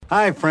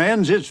Hi,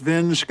 friends, it's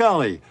Vin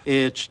Scully.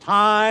 It's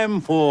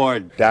time for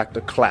Dr.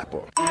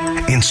 Clapper.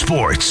 In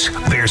sports,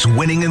 there's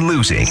winning and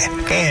losing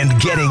and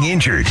getting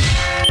injured.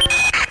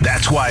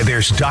 That's why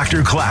there's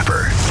Dr.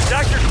 Clapper.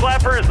 Dr.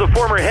 Clapper is the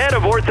former head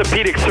of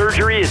orthopedic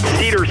surgery at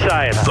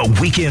Cedars-Sinai. The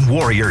Weekend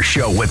Warrior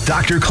Show with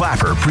Dr.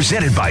 Clapper,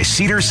 presented by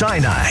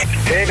Cedars-Sinai.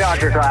 Hey,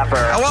 Dr. Clapper.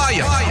 How are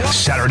you?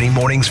 Saturday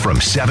mornings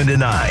from 7 to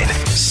 9.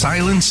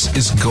 Silence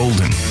is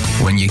golden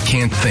when you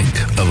can't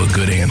think of a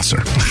good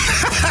answer.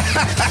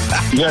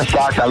 Yes,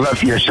 Doc, I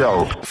love your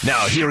show.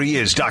 Now, here he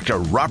is, Dr.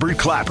 Robert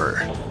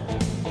Clapper.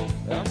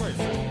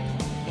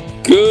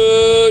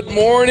 Good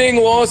morning,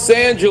 Los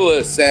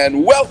Angeles,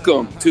 and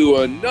welcome to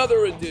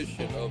another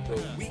edition of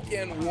the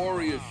Weekend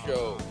Warrior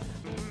Show.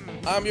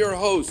 I'm your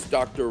host,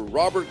 Dr.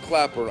 Robert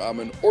Clapper. I'm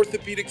an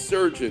orthopedic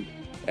surgeon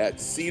at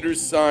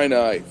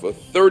Cedars-Sinai for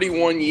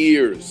 31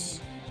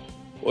 years.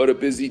 What a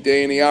busy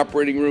day in the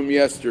operating room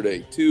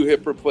yesterday. 2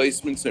 hip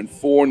replacements and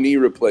 4 knee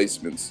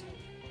replacements.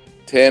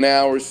 10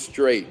 hours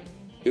straight.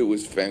 It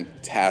was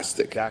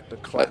fantastic. Dr.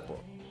 Clapper.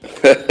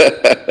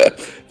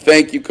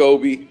 Thank you,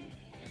 Kobe.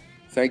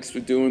 Thanks for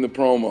doing the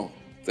promo.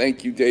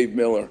 Thank you, Dave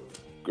Miller.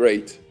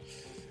 Great.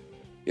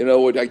 You know,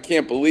 what I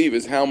can't believe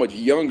is how much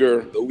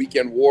younger the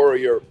Weekend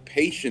Warrior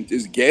patient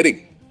is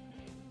getting.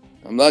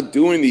 I'm not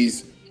doing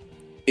these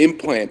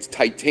implants,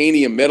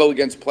 titanium, metal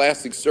against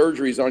plastic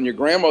surgeries on your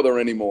grandmother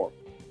anymore.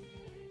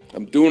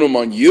 I'm doing them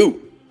on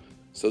you.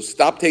 So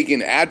stop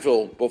taking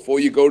Advil before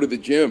you go to the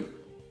gym.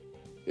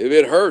 If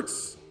it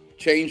hurts,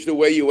 change the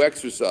way you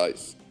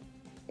exercise.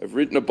 I've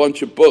written a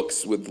bunch of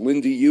books with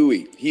Linda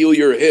Huey, Heal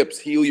Your Hips,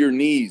 Heal Your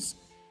Knees.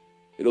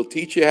 It'll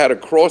teach you how to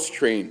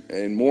cross-train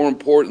and, more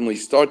importantly,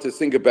 start to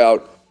think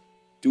about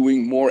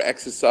doing more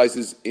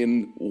exercises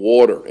in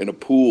water, in a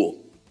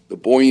pool. The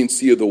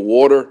buoyancy of the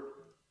water,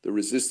 the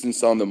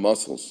resistance on the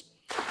muscles.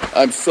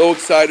 I'm so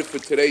excited for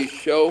today's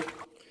show.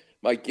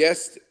 My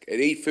guest at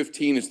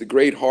 8:15 is the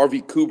great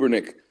Harvey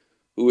Kubernik,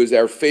 who is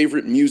our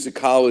favorite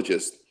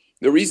musicologist.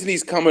 The reason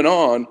he's coming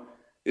on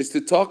is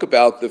to talk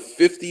about the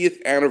 50th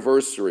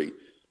anniversary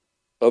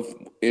of,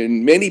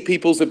 in many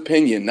people's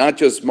opinion, not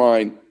just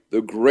mine,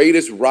 the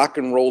greatest rock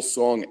and roll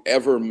song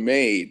ever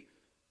made,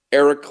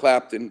 Eric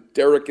Clapton,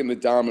 Derek and the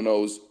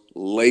Dominoes,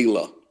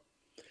 Layla.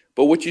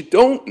 But what you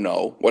don't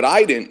know, what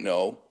I didn't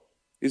know,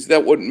 is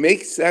that what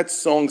makes that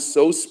song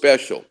so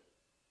special,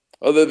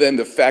 other than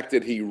the fact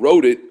that he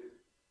wrote it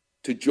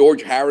to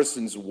George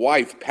Harrison's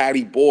wife,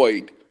 Pattie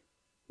Boyd,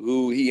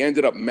 who he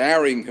ended up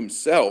marrying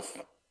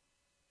himself,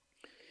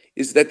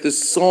 is that the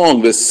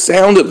song, the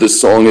sound of the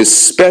song is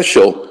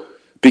special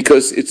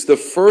because it's the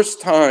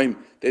first time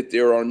that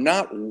there are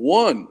not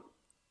one,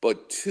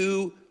 but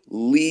 2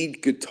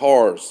 lead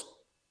guitars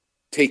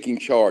taking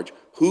charge.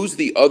 Who's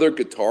the other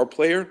guitar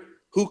player?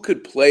 Who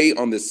could play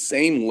on the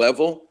same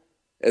level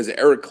as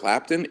Eric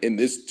Clapton in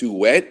this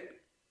duet?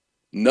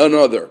 None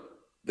other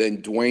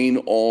than Duane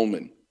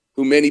Allman,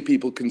 who many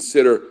people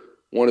consider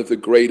one of the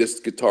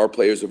greatest guitar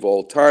players of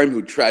all time,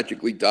 who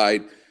tragically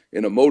died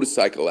in a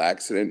motorcycle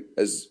accident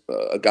as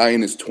a guy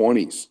in his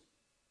 20s.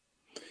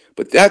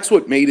 But that's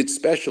what made it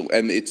special,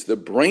 and it's the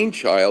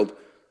brainchild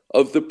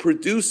of the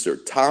producer,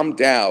 Tom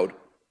Dowd,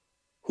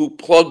 who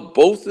plugged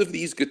both of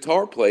these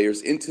guitar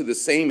players into the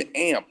same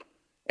amp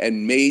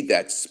and made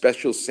that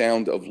special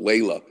sound of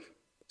Layla.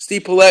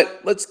 Steve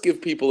Paulette, let's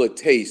give people a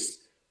taste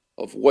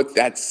of what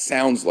that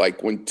sounds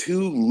like when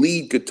 2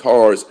 lead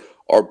guitars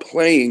are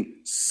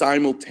playing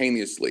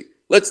simultaneously.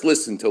 Let's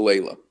listen to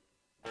Layla.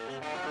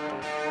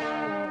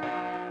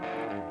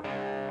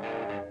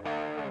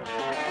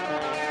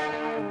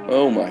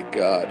 Oh my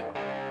God.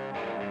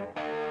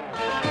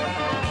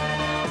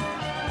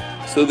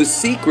 So the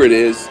secret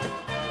is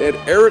that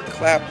Eric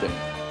Clapton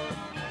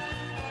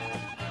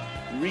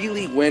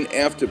really went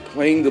after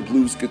playing the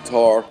blues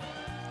guitar,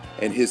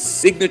 and his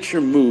signature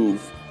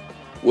move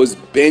was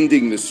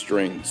bending the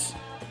strings.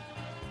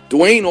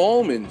 Duane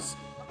Allman's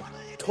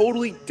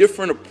totally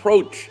different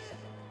approach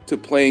to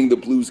playing the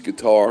blues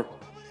guitar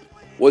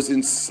was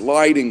in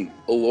sliding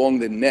along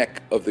the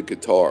neck of the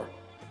guitar.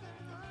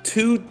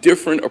 2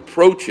 different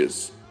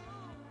approaches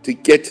to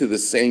get to the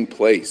same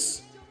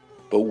place.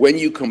 But when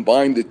you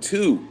combine the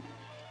 2,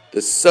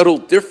 the subtle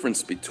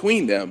difference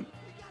between them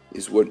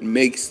is what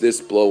makes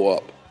this blow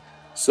up.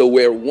 So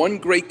where one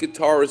great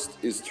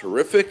guitarist is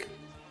terrific,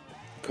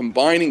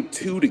 combining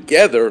 2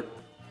 together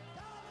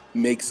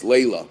makes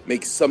Layla,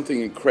 makes something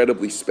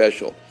incredibly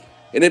special.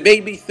 And it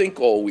made me think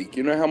all week,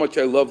 you know how much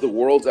I love the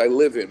worlds I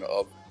live in,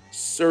 of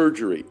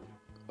surgery,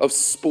 of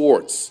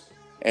sports,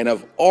 and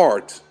of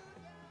art.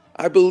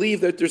 I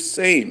believe that they're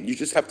same. You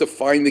just have to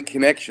find the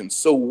connection.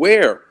 So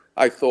where,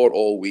 I thought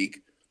all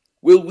week,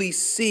 will we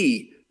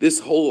see this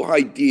whole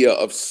idea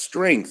of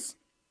strength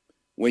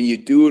when you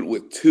do it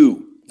with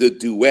 2, the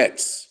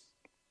duets?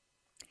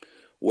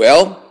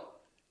 Well,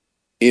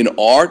 in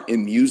art,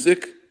 in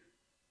music,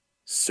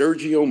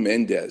 Sergio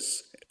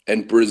Mendes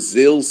and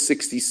Brazil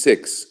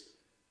 66.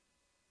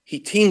 He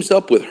teams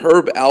up with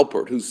Herb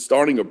Alpert, who's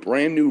starting a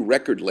brand new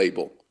record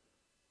label.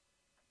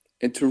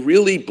 And to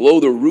really blow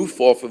the roof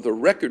off of the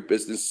record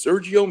business,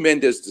 Sergio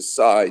Mendes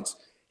decides,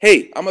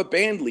 hey, I'm a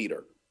band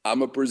leader.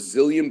 I'm a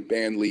Brazilian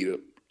band leader.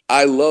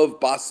 I love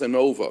bossa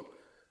nova.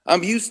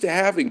 I'm used to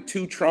having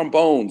 2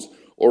 trombones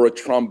or a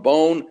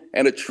trombone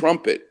and a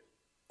trumpet,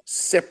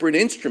 separate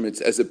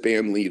instruments as a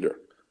band leader.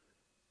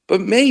 But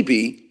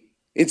maybe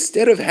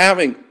instead of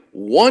having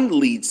 1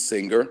 lead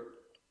singer,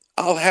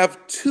 I'll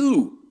have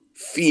 2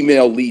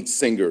 female lead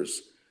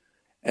singers.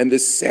 And the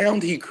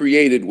sound he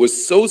created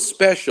was so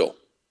special,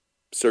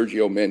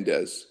 Sergio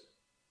Mendes,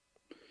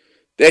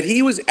 that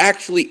he was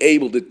actually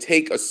able to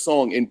take a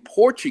song in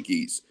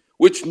Portuguese,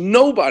 which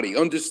nobody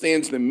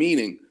understands the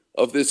meaning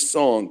of this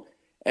song,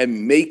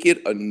 and make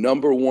it a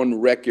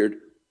 #1 record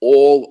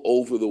all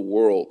over the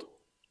world.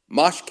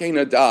 Mas que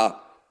nada,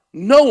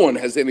 no one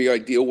has any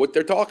idea what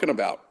they're talking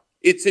about.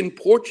 It's in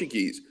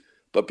Portuguese,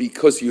 but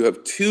because you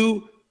have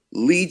 2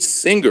 lead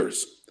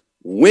singers,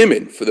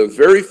 women, for the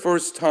very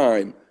first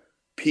time,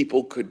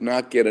 people could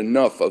not get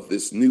enough of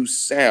this new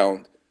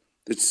sound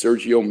that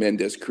Sergio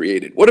Mendes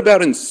created. What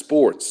about in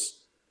sports?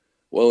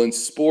 Well, in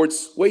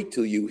sports, wait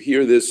till you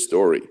hear this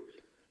story.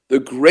 The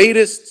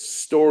greatest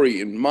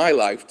story in my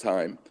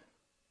lifetime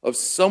of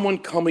someone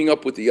coming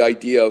up with the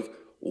idea of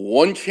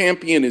 1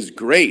 champion is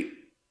great,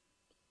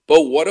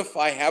 but what if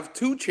I have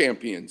 2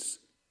 champions?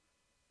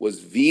 Was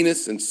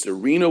Venus and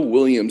Serena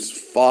Williams'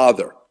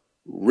 father,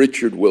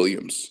 Richard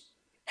Williams.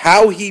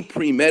 How he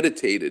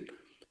premeditated.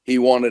 He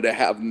wanted to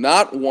have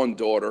not 1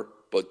 daughter,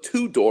 but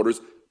 2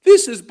 daughters.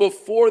 This is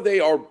before they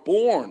are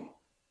born.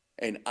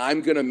 And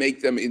I'm going to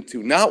make them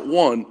into not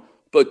 1,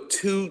 but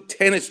 2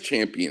 tennis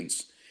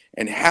champions.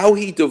 And how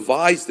he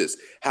devised this,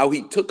 how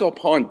he took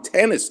upon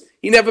tennis.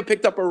 He never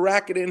picked up a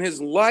racket in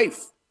his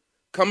life,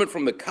 coming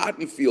from the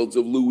cotton fields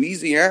of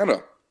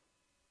Louisiana.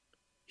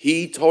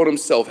 He taught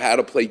himself how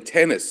to play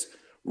tennis,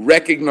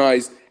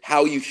 recognized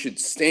how you should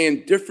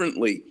stand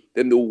differently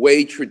than the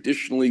way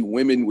traditionally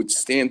women would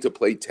stand to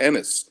play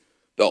tennis.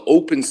 The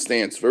open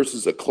stance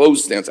versus a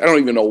closed stance. I don't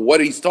even know what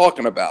he's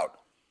talking about,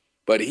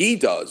 but he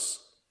does.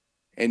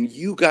 And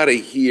you got to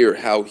hear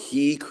how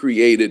he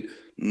created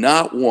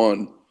not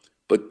 1,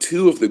 but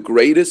 2 of the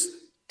greatest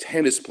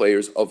tennis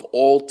players of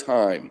all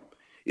time.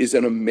 Is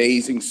an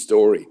amazing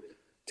story.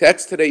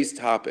 That's today's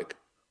topic.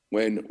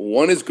 When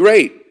 1 is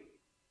great,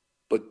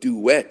 but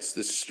duets,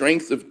 the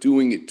strength of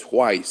doing it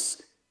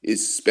twice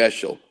is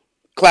special.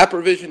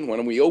 Clapper Vision,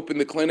 when we open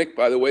the clinic,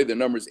 by the way, the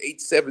number is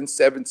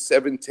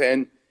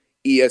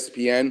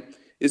 877-710-ESPN,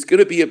 is going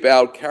to be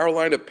about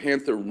Carolina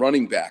Panther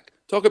running back.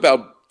 Talk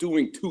about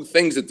doing 2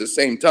 things at the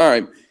same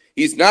time.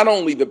 He's not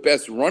only the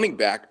best running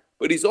back,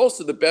 but he's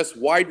also the best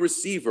wide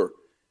receiver,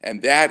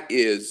 and that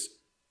is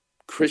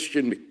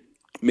Christian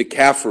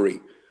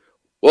McCaffrey.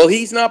 Well,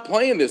 he's not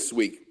playing this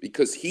week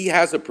because he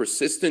has a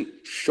persistent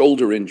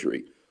shoulder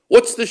injury.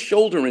 What's the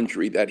shoulder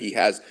injury that he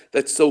has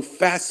that's so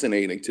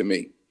fascinating to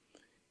me?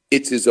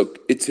 It's his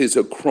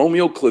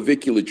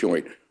acromioclavicular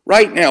joint.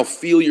 Right now,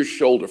 feel your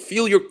shoulder.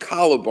 Feel your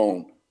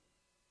collarbone.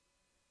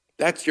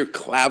 That's your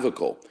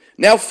clavicle.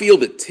 Now feel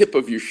the tip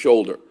of your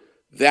shoulder.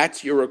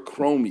 That's your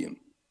acromion.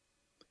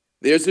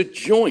 There's a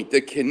joint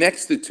that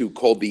connects the 2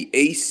 called the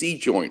AC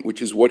joint,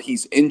 which is what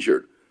he's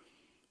injured.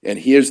 And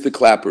here's the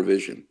Clapper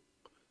Vision.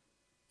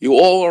 You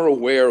all are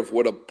aware of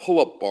what a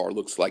pull-up bar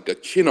looks like, a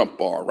chin-up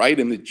bar, right?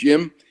 In the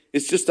gym,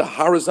 it's just a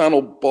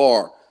horizontal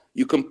bar.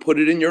 You can put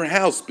it in your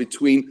house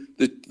between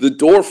the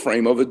door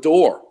frame of a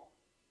door,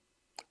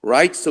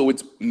 right? So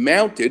it's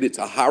mounted, it's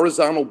a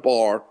horizontal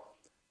bar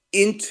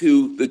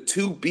into the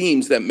 2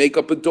 beams that make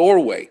up a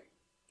doorway.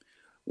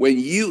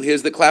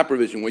 Here's the Clapper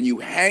Vision, when you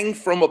hang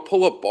from a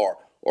pull-up bar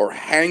or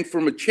hang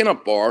from a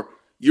chin-up bar,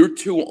 your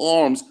 2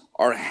 arms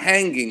are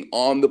hanging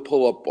on the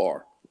pull-up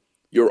bar.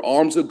 Your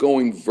arms are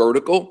going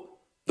vertical,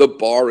 the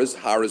bar is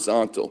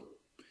horizontal.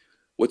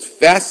 What's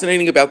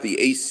fascinating about the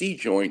AC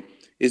joint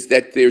is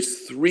that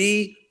there's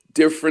 3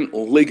 different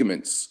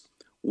ligaments.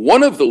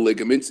 One of the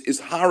ligaments is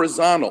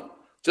horizontal,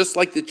 just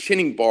like the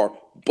chinning bar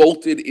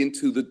bolted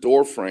into the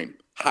door frame,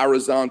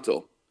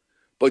 horizontal.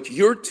 But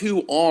your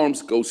 2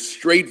 arms go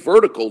straight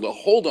vertical to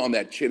hold on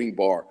that chinning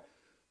bar.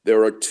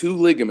 There are 2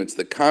 ligaments,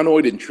 the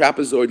conoid and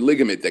trapezoid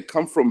ligament, that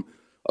come from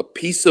a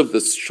piece of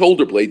the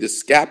shoulder blade, the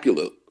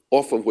scapula,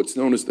 off of what's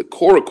known as the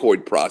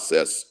coracoid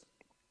process,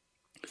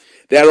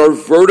 that are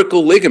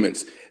vertical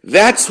ligaments.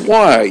 That's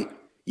why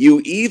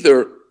you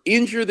either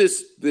injure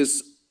this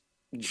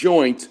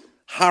joint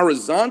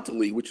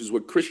horizontally, which is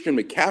what Christian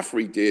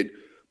McCaffrey did,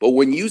 but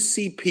when you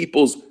see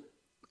people's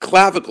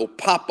clavicle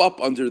pop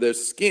up under their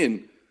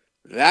skin,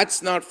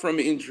 that's not from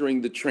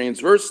injuring the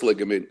transverse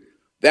ligament.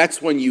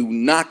 That's when you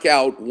knock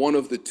out one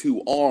of the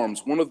 2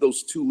 arms, one of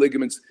those 2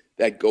 ligaments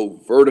that go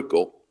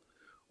vertical.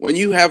 When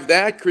you have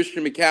that,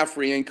 Christian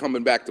McCaffrey ain't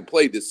coming back to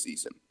play this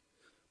season.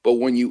 But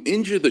when you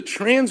injure the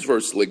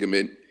transverse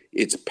ligament,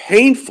 it's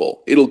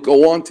painful. It'll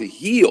go on to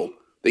heal.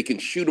 They can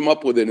shoot him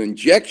up with an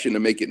injection to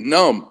make it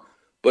numb,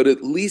 but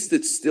at least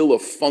it's still a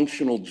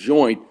functional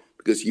joint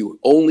because you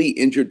only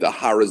injured the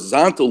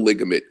horizontal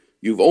ligament.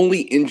 You've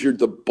only injured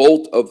the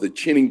bolt of the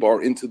chinning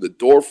bar into the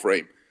door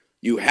frame.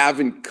 You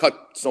haven't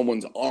cut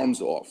someone's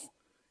arms off.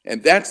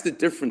 And that's the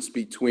difference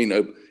between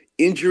an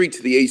injury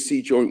to the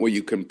AC joint where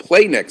you can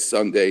play next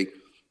Sunday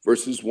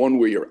versus one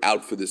where you're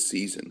out for the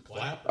season.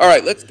 Wow. All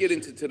right, let's get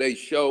into today's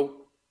show.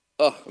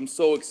 I'm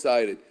so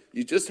excited.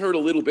 You just heard a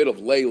little bit of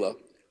Layla.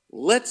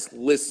 Let's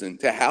listen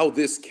to how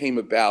this came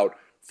about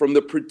from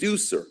the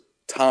producer,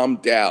 Tom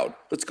Dowd.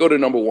 Let's go to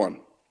number one.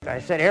 I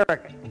said,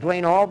 Eric,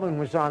 Dwayne Allman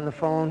was on the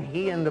phone.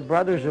 He and the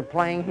brothers are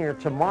playing here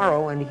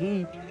tomorrow, and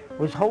he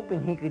was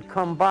hoping he could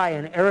come by.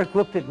 And Eric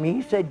looked at me.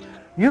 He said,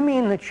 you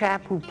mean the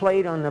chap who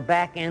played on the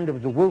back end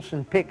of the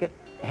Wilson Pickett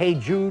Hey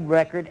Jude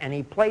record, and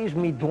he plays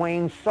me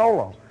Dwayne's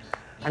solo?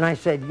 And I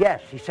said,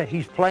 yes. He said,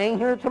 he's playing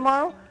here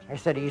tomorrow? I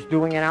said, he's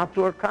doing an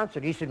outdoor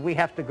concert. He said, we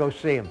have to go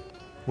see him.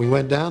 We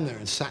went down there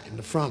and sat in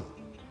the front,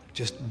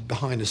 just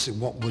behind us in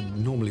what would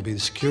normally be the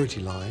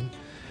security line.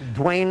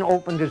 Dwayne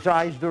opened his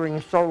eyes during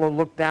a solo,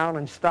 looked down,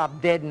 and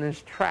stopped dead in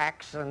his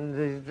tracks.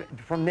 And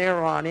from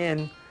there on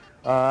in,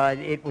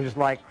 it was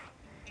like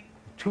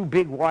two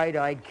big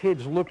wide-eyed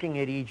kids looking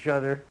at each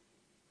other.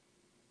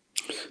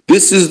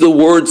 This is the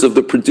words of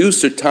the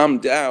producer, Tom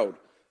Dowd.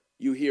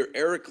 You hear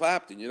Eric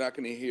Clapton. You're not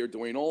going to hear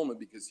Dwayne Allman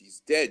because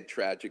he's dead,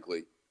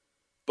 tragically.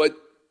 But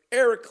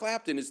Eric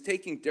Clapton is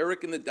taking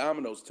Derek and the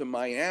Dominoes to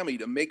Miami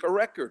to make a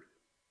record.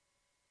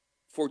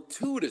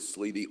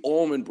 Fortuitously, the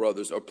Allman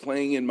Brothers are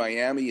playing in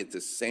Miami at the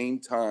same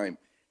time,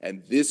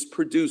 and this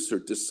producer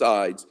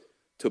decides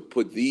to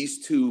put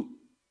these two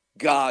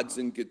gods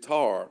in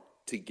guitar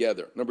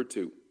together. Number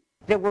two.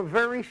 There were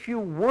very few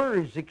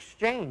words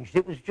exchanged.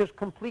 It was just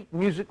complete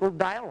musical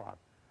dialogue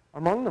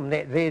among them.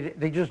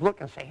 They just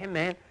look and say, hey,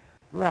 man,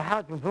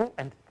 how do you,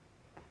 and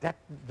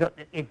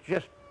it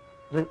just,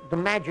 the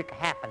magic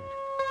happened.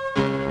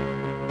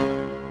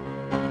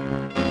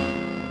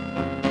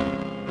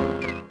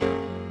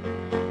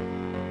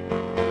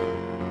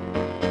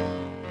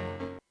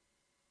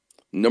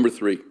 Number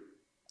three.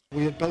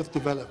 We had both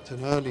developed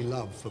an early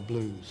love for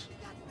blues.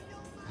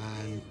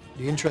 And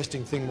the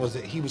interesting thing was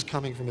that he was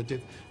coming from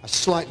a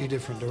slightly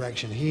different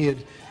direction. He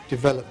had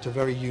developed a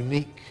very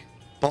unique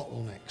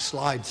bottleneck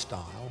slide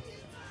style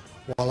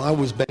while I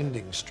was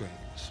bending strings.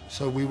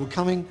 So we were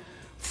coming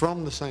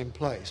from the same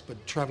place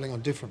but traveling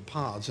on different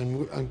paths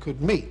and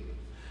could meet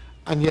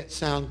and yet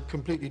sound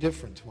completely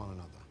different to one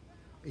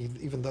another,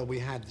 even though we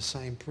had the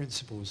same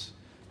principles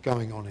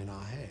going on in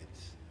our heads.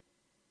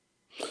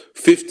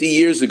 50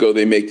 years ago,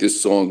 they make this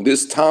song.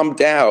 This Tom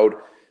Dowd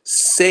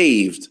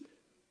saved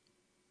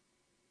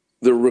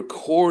the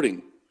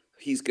recording.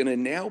 He's going to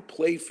now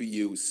play for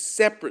you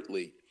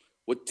separately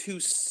what two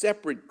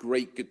separate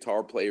great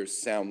guitar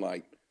players sound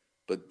like.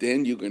 But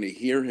then you're going to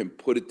hear him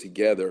put it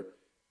together.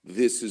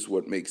 This is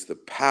what makes the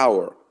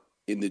power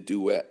in the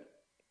duet.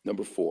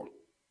 Number four.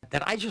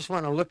 That I just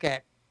want to look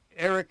at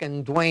Eric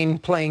and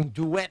Dwayne playing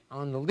duet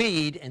on the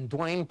lead and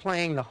Dwayne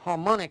playing the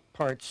harmonic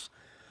parts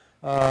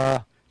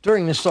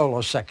during the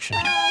solo section.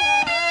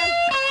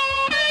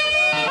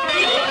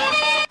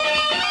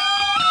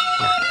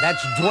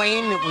 That's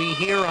Dwayne that we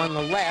hear on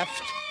the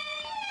left.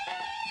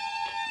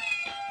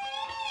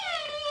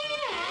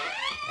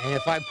 And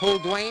if I pull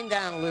Dwayne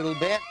down a little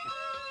bit,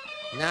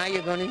 now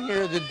you're going to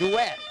hear the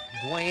duet.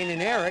 Dwayne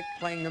and Eric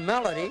playing the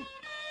melody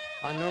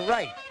on the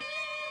right.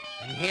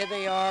 And here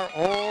they are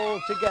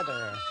all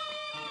together.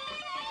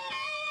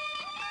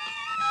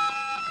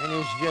 And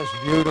it's just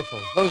beautiful.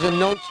 Those are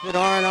notes that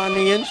aren't on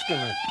the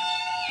instrument.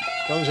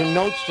 Those are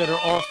notes that are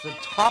off the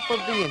top of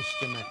the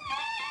instrument.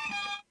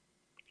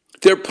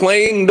 They're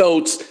playing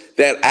notes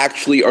that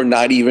actually are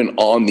not even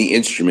on the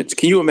instruments.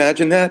 Can you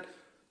imagine that?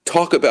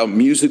 Talk about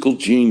musical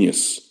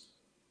genius,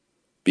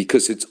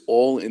 because it's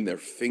all in their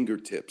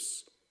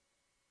fingertips.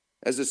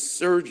 As a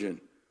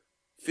surgeon,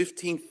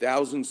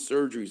 15,000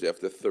 surgeries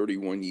after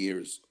 31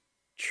 years.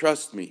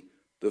 Trust me,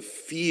 the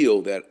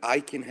feel that I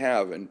can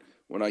have, and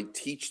when I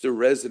teach the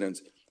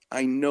residents,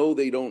 I know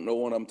they don't know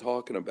what I'm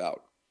talking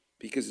about,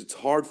 because it's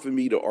hard for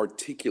me to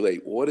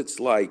articulate what it's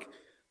like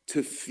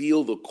to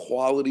feel the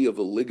quality of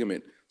a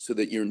ligament so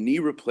that your knee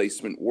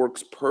replacement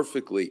works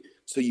perfectly,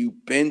 so you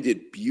bend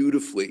it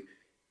beautifully.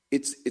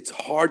 It's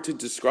hard to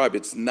describe.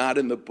 It's not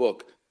in the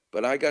book.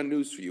 But I got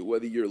news for you.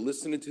 Whether you're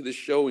listening to this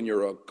show and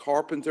you're a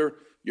carpenter,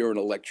 you're an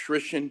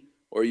electrician,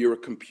 or you're a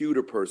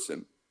computer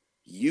person,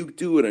 you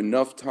do it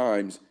enough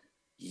times,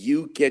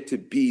 you get to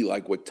be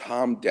like what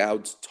Tom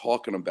Dowd's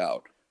talking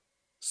about,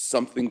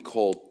 something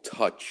called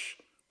touch.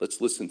 Let's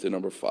listen to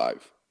number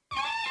five.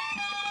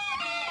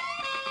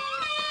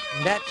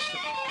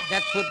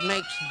 That's what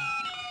makes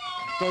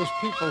those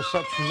people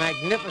such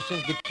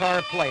magnificent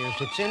guitar players.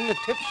 It's in the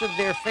tips of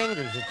their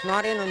fingers. It's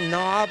not in a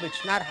knob.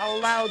 It's not how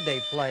loud they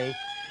play.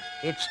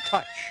 It's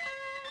touch.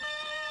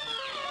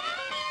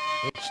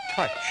 It's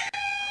touch.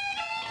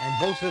 And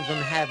both of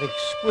them have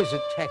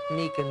exquisite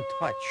technique and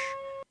touch.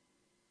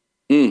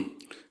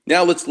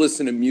 Now let's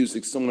listen to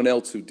music, someone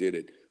else who did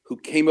it, who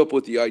came up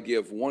with the idea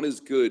of one is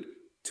good,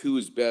 two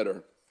is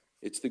better.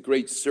 It's the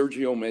great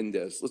Sergio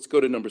Mendes. Let's go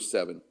to number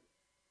seven.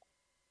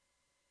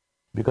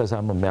 Because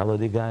I'm a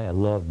melody guy, I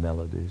love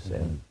melodies.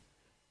 And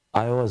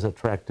I was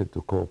attracted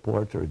to Cole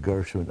Porter,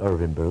 Gershwin,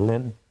 Irving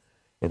Berlin,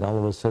 and all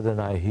of a sudden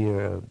I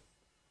hear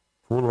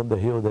Fool on the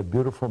Hill, that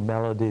beautiful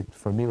melody.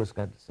 For me, was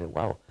kind of say,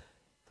 wow,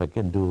 if I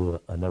can do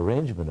an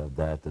arrangement of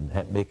that and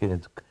make it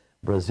into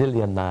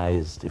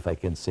Brazilianized, if I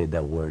can say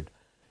that word,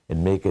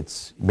 and make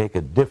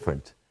it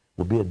different,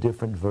 will be a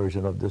different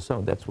version of the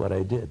song. That's what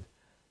I did.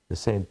 The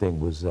same thing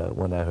was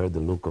when I heard The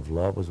Look of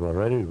Love was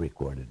already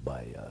recorded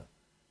by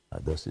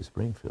Dusty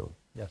Springfield.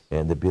 Yes.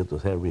 And the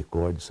Beatles had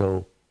recorded.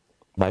 So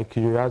my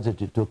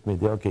curiosity took me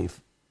there, okay,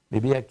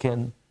 maybe I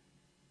can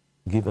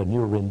give a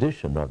new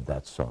rendition of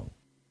that song.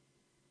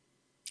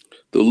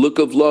 The Look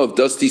of Love,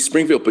 Dusty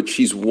Springfield, but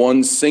she's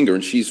one singer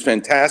and she's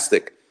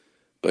fantastic.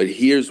 But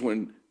here's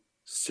when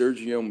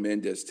Sergio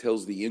Mendes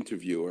tells the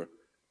interviewer,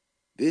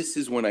 this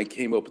is when I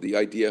came up with the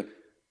idea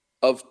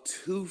of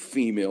two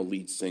female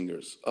lead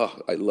singers. Oh,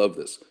 I love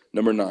this.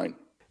 Number 9.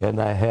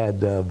 And I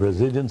had a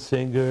Brazilian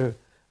singer,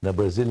 a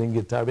Brazilian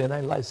guitar, and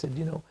I said,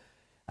 you know,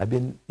 I've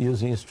been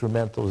using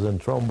instrumentals and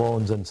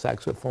trombones and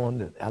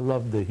saxophone. I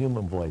love the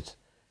human voice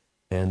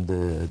and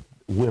the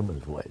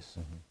women's voice.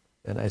 Mm-hmm.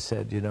 And I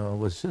said, you know, it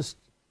was just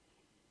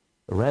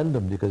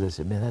random because I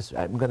said, man,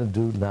 I'm going to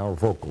do now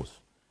vocals.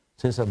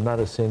 Since I'm not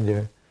a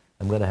singer,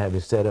 I'm going to have,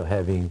 instead of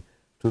having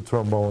 2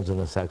 trombones and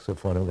a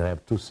saxophone, I'm going to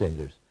have 2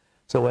 singers.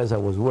 So as I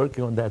was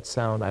working on that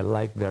sound, I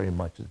liked very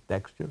much the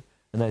texture,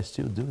 and I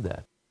still do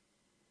that.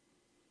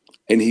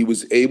 And he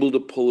was able to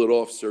pull it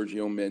off,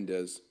 Sergio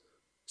Mendes,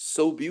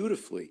 so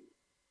beautifully.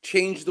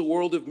 Changed the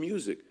world of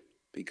music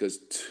because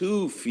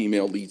 2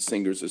 female lead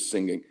singers are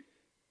singing.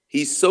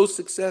 He's so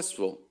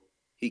successful,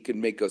 he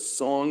can make a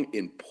song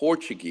in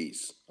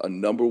Portuguese, a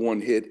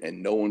 #1 hit,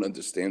 and no one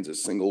understands a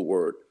single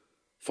word.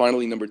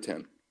 Finally, number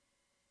 10.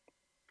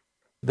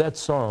 That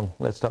song,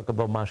 let's talk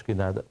about Mais Que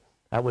Nada.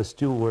 I was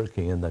still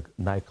working in the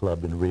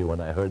nightclub in Rio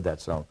when I heard that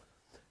song.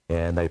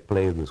 And I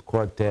played with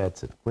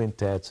quartets and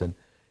quintets, and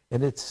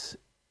it's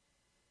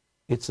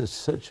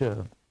such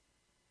a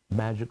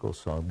magical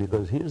song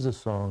because here's a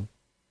song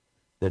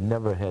that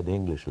never had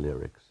English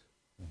lyrics.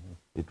 Mm-hmm.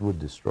 It would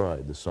destroy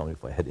the song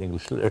if I had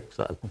English lyrics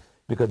on it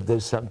because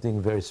there's something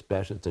very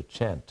special. It's a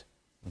chant.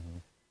 Mm-hmm.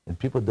 And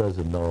people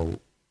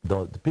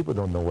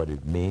don't know what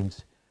it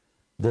means.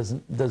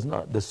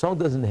 The song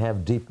doesn't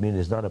have deep meaning.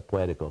 It's not a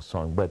poetical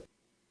song, but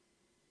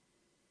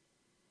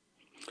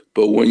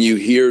when you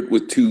hear it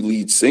with 2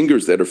 lead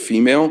singers that are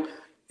female,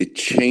 it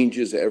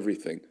changes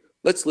everything.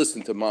 Let's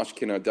listen to Mais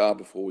Que Nada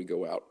before we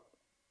go out.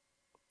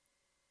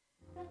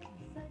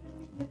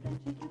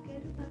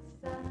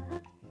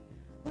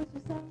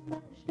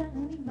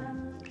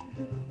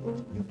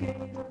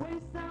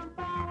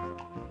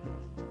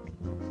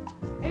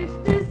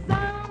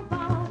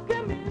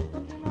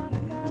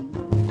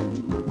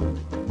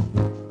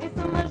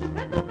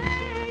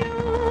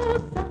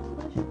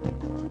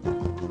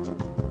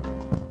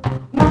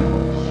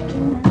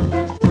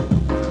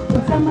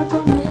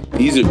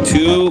 These are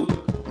 2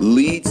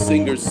 lead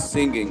singers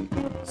singing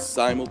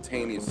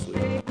simultaneously.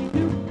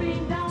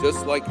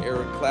 Just like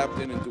Eric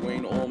Clapton and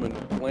Duane Allman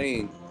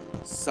playing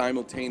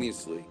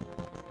simultaneously.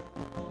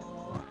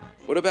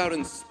 What about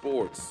in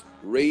sports?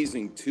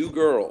 Raising 2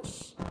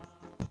 girls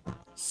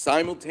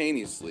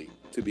simultaneously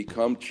to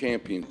become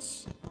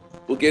champions.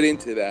 We'll get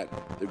into that.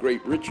 The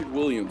great Richard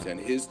Williams and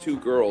his 2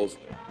 girls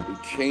who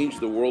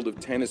changed the world of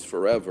tennis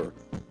forever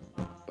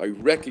by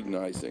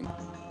recognizing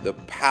the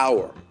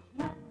power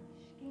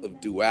of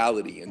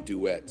duality and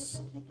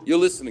duets. You're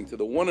listening to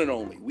the one and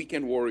only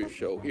Weekend Warrior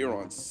Show here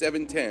on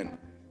 710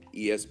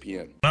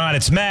 ESPN.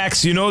 It's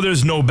Max. You know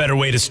there's no better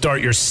way to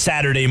start your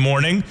Saturday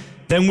morning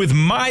than with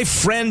my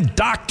friend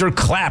Dr.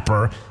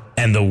 Clapper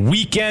and the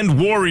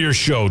Weekend Warrior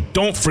Show.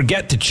 Don't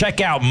forget to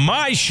check out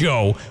my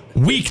show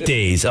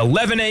weekdays,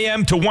 11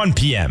 a.m. to 1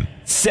 p.m.,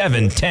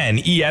 710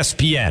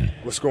 ESPN.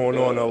 What's going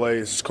on, LA?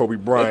 This is Kobe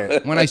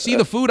Bryant. When I see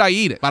the food, I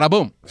eat it. Bada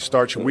boom.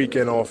 Start your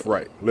weekend off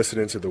right.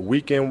 Listening to the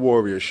Weekend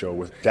Warrior Show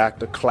with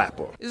Dr.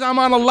 Clapper. I'm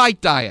on a light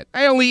diet.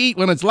 I only eat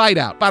when it's light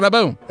out. Bada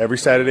boom. Every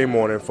Saturday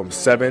morning from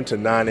 7 to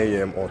 9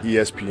 a.m. on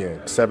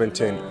ESPN,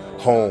 710,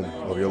 home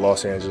of your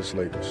Los Angeles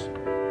Lakers.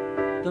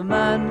 The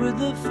man with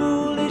the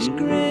foolish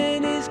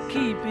grin is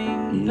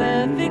keeping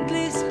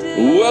perfectly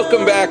still.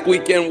 Welcome back,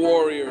 Weekend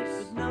Warriors.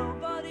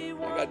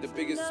 I got the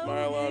biggest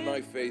smile on my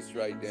face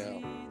right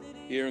now.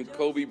 Hearing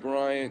Kobe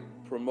Bryant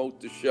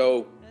promote the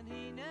show.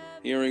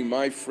 Hearing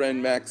my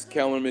friend Max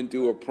Kellerman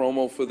do a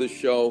promo for the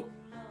show.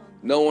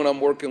 Knowing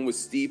I'm working with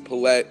Steve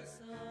Paulette.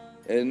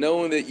 And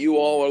knowing that you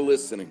all are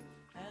listening.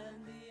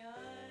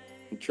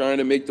 I'm trying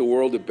to make the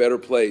world a better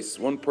place,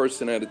 one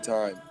person at a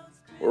time.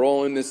 We're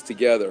all in this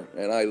together,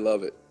 and I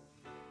love it.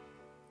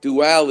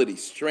 Duality,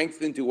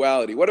 strength in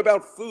duality. What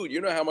about food? You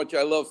know how much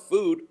I love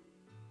food.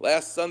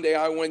 Last Sunday,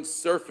 I went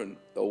surfing.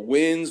 The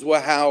winds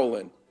were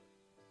howling.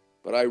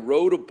 But I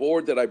rode a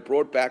board that I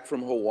brought back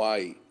from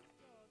Hawaii.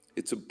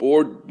 It's a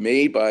board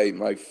made by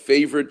my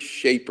favorite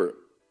shaper,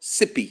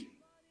 Sippy.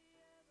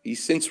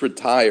 He's since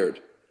retired.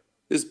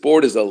 This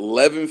board is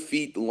 11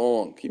 feet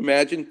long. Can you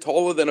imagine?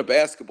 Taller than a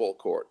basketball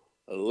court.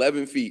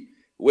 11 feet.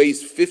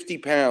 Weighs 50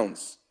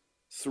 pounds.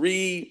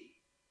 3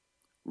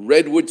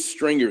 redwood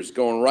stringers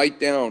going right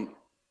down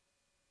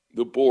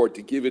the board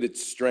to give it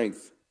its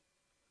strength.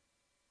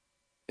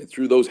 And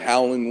through those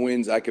howling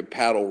winds, I could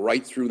paddle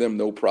right through them,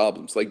 no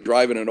problems. Like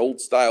driving an old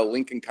style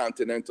Lincoln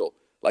Continental,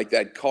 like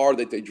that car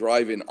that they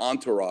drive in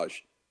Entourage,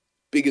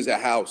 big as a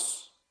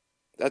house.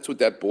 That's what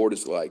that board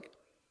is like.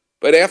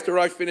 But after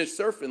I finished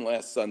surfing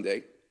last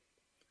Sunday,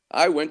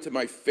 I went to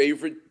my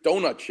favorite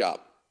donut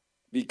shop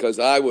because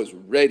I was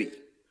ready.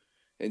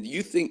 And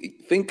you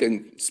think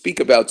and speak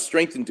about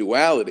strength and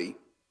duality.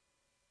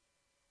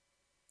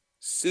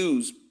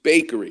 Sue's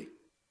Bakery,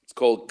 it's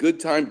called Good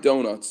Time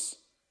Donuts.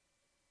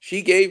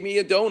 She gave me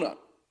a donut.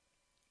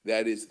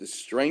 That is the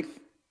strength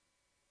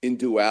in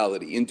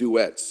duality, in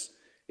duets.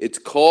 It's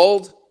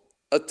called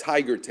a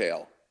tiger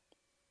tail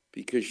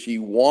because she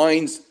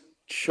winds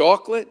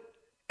chocolate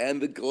and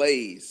the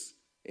glaze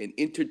and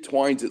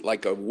intertwines it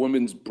like a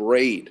woman's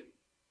braid.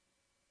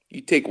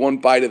 You take one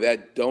bite of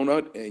that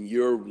donut and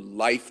your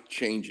life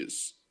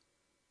changes.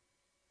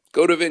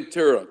 Go to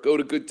Ventura, go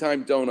to Good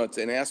Time Donuts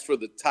and ask for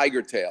the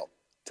tiger tail.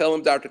 Tell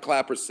them Dr.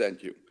 Clapper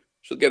sent you.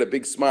 She'll get a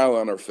big smile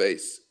on her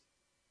face.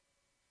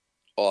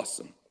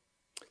 Awesome.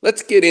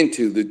 Let's get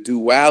into the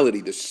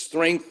duality, the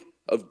strength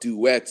of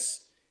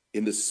duets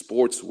in the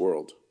sports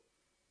world.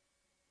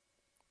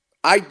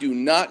 I do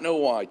not know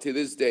why, to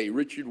this day,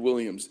 Richard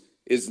Williams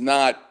is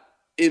not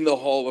in the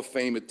Hall of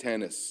Fame of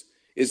tennis,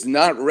 is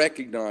not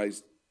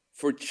recognized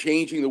for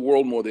changing the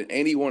world more than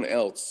anyone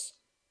else.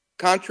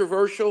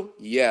 Controversial?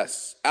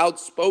 Yes.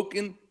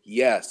 Outspoken?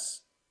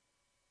 Yes.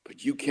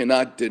 But you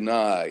cannot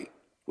deny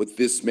what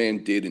this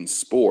man did in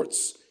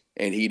sports.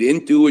 And he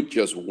didn't do it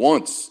just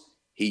once.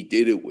 He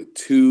did it with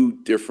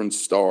two different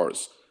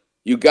stars.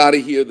 You got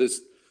to hear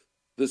this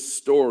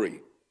story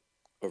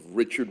of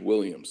Richard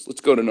Williams. Let's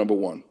go to number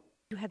one.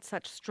 You had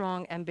such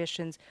strong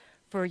ambitions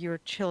for your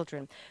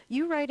children.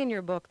 You write in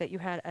your book that you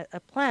had a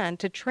plan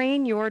to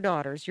train your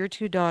daughters, your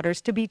two daughters,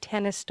 to be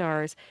tennis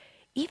stars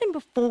even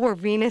before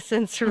Venus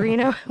and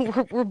Serena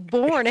were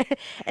born. I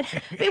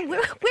mean,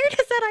 where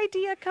does that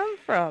idea come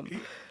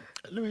from?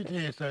 Let me tell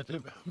you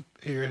something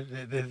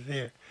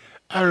here.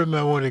 I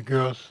remember when the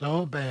girl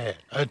so bad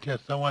until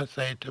someone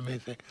said to me,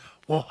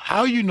 well,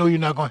 how you know you're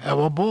not going to have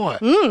a boy?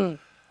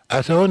 I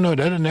said, oh, no,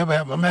 that'll never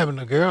happen. I'm having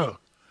a girl.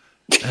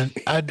 And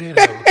I did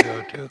have a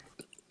girl, too.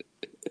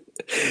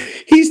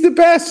 He's the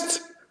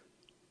best.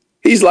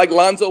 He's like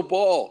Lonzo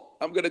Ball.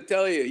 I'm going to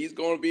tell you, he's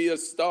going to be a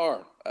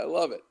star. I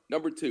love it.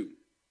 Number two.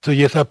 So,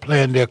 yes, I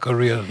planned their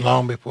careers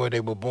long before they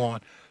were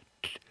born.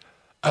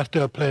 I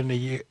started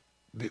planning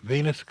the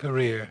Venus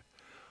career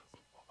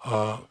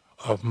of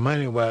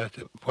money-wise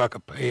before I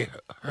could pay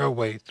her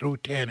way through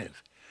tennis.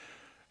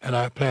 And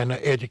I planned her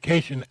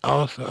education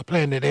also. I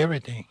planned it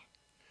everything.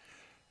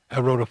 I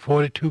wrote a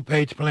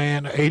 42-page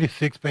plan, an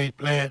 86-page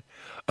plan.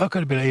 I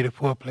could have been an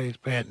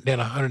 84-page plan, then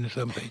a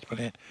 107-page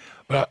plan.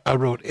 But I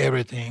wrote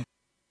everything.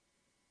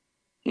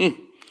 The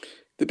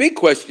big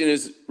question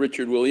is,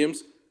 Richard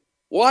Williams,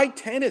 why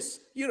tennis?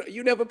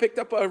 You never picked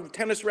up a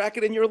tennis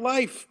racket in your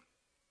life.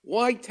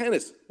 Why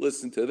tennis?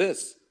 Listen to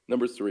this.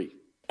 Number three.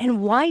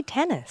 And why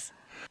tennis?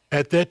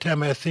 At that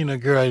time, I had seen a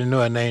girl I didn't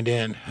know her name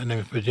then. Her name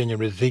is Virginia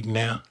Rezik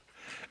now.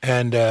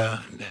 And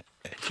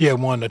she had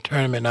won the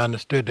tournament, and I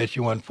understood that she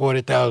won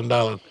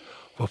 $40,000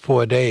 for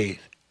 4 days.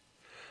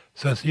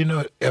 So I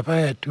said, if I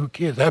had 2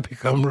 kids, I'd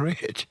become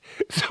rich.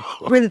 So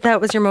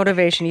that was your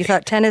motivation. You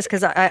thought tennis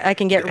because I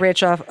can get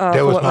rich off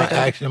that was my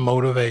actual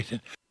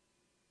motivation.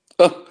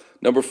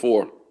 Number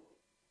four.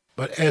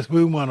 But as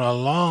we went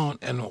along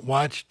and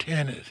watched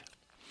tennis,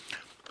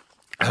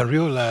 I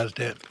realized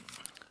that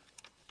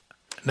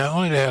not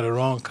only did I have the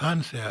wrong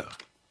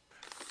concept,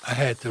 I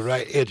had the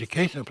right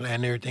education plan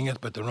and everything else,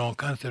 but the wrong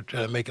concept,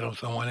 trying to make it on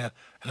someone else.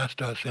 And I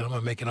started saying, I'm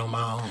going to make it on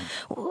my own.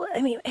 Well,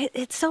 I mean,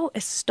 it's so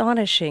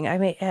astonishing. I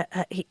mean,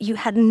 you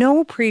had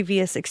no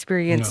previous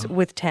experience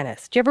with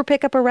tennis. Did you ever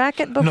pick up a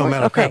racket before? No,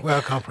 matter of fact, where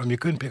I come from, you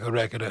couldn't pick a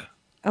racket up.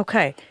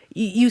 Okay.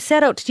 You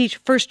set out to teach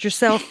first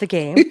yourself the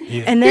game,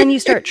 and then you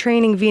start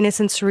training Venus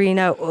and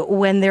Serena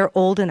when they're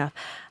old enough.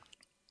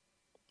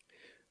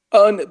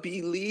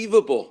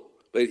 Unbelievable.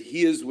 But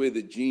here's where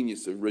the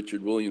genius of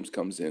Richard Williams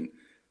comes in.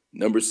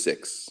 Number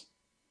six.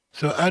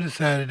 So I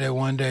decided that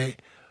one day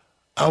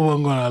I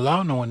wasn't going to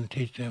allow no one to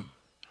teach them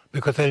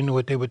because I didn't know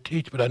what they would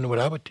teach, but I knew what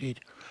I would teach.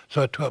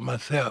 So I taught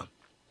myself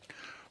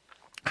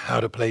how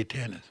to play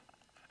tennis,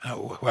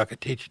 how I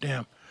could teach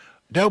them.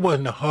 That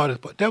wasn't the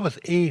hardest part. That was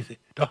easy.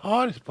 The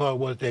hardest part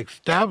was the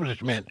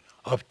establishment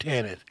of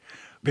tennis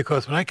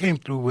because when I came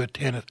through with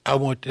tennis, I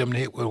wanted them to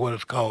hit with what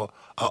is called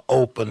an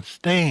open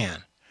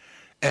stand.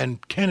 And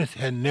tennis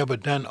had never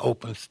done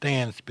open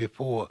stands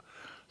before.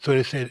 So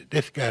they said,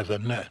 this guy's a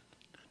nut.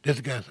 This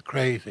guy's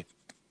crazy.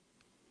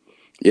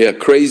 Yeah,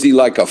 crazy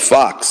like a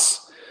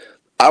fox.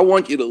 I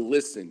want you to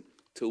listen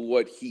to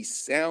what he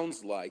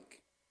sounds like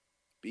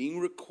being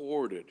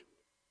recorded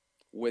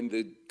when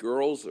the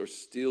girls are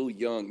still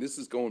young. This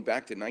is going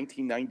back to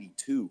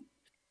 1992.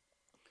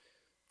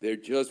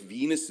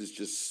 Venus is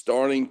just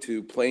starting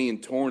to play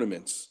in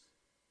tournaments.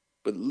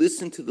 But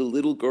listen to the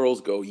little girls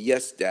go,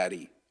 yes,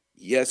 daddy.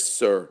 Yes,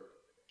 sir.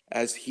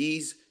 as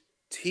he's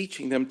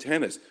teaching them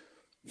tennis.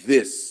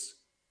 This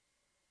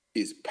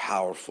is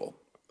powerful.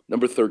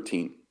 Number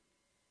 13.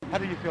 How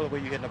do you feel the way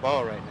you're hitting the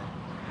ball right now?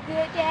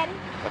 Good, Daddy.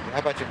 Okay, how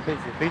about your feet?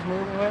 Your feet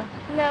moving well?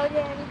 No,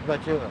 Daddy. How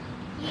about yours?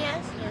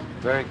 Yes.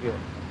 Very good.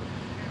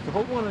 So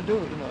what we want to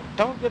do,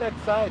 don't get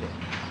excited.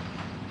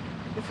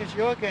 This is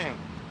your game.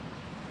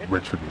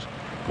 Richard was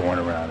going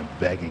around and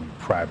begging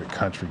private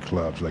country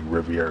clubs like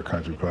Riviera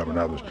Country Club and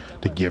others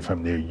to give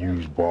him their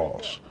used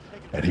balls.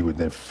 And he would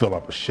then fill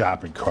up a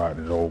shopping cart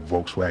in an old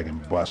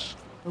Volkswagen bus.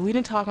 We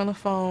didn't talk on the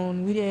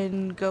phone. We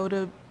didn't go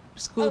to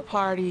school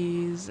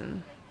parties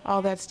and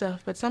all that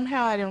stuff. But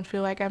somehow I don't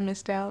feel like I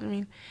missed out. I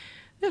mean,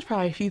 there's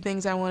probably a few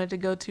things I wanted to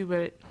go to,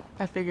 but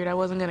I figured I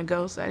wasn't going to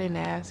go, so I didn't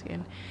ask.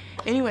 And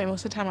anyway,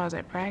 most of the time I was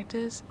at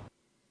practice.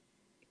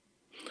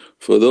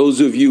 For those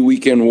of you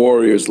weekend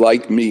warriors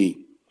like me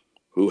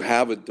who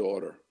have a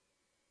daughter,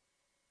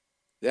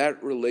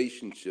 that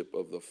relationship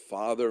of the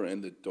father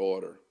and the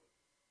daughter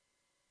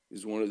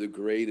is one of the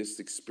greatest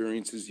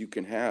experiences you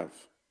can have.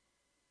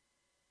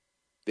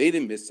 They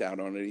didn't miss out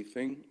on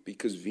anything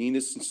because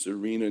Venus and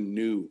Serena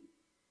knew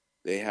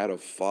they had a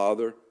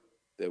father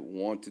that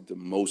wanted the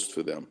most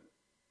for them.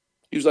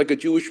 He was like a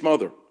Jewish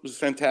mother. It was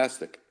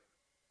fantastic.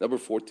 Number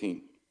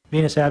 14.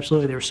 Venus,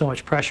 absolutely. There was so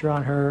much pressure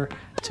on her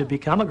to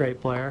become a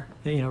great player.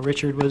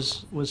 Richard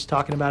was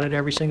talking about it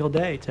every single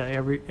day to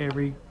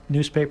every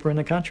newspaper in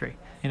the country.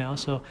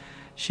 So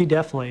she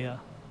definitely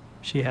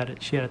she had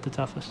it the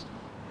toughest.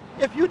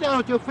 If you're down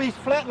with your feet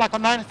flat like a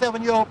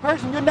 97-year-old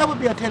person, you'll never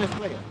be a tennis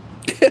player.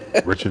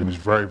 Richard was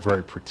very,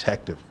 very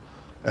protective,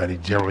 and he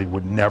generally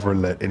would never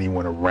let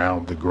anyone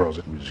around the girls.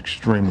 He was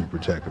extremely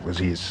protective because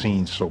he had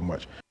seen so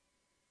much.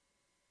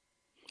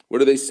 What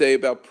do they say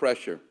about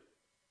pressure?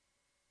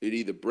 It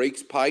either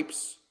breaks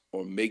pipes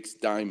or makes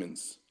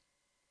diamonds.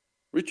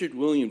 Richard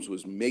Williams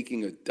was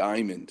making a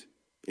diamond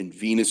in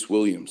Venus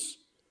Williams.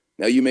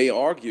 Now you may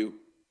argue,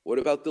 what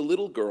about the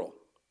little girl?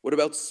 What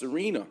about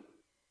Serena?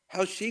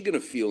 How's she going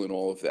to feel in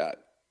all of that?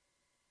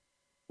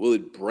 Will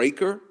it break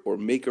her or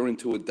make her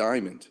into a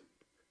diamond?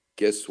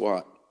 Guess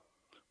what?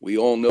 We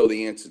all know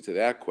the answer to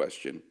that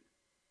question.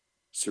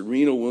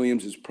 Serena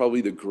Williams is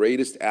probably the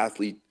greatest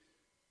athlete,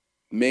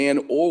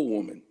 man or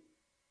woman,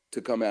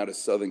 to come out of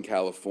Southern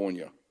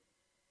California.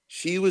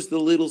 She was the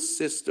little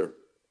sister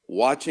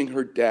watching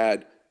her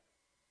dad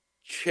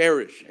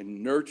cherish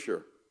and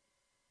nurture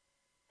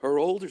her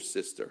older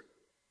sister.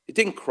 It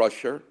didn't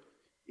crush her.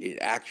 It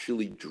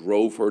actually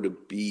drove her to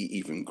be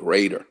even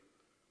greater.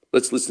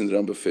 Let's listen to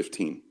number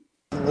 15.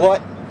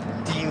 What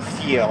do you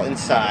feel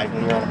inside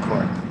when you're on the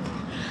court?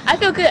 I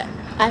feel good.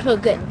 I feel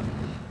good.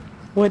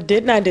 What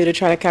didn't I do to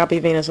try to copy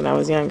Venus when I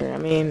was younger? I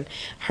mean,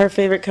 her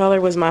favorite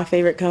color was my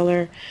favorite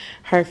color.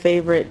 Her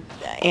favorite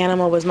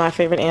animal was my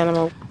favorite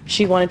animal.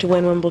 She wanted to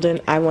win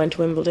Wimbledon. I wanted to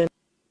Wimbledon.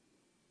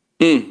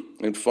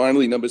 And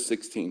finally, number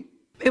 16.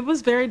 It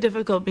was very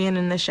difficult being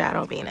in the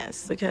shadow of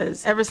Venus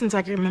because ever since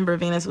I can remember,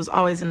 Venus was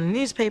always in the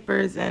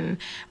newspapers and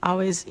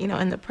always,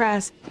 in the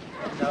press.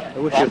 I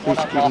wish your feet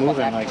keep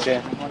moving like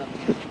that.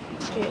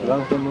 As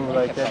long as they move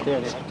like that,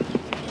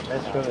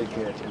 that's really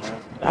good,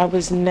 I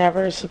was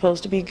never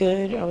supposed to be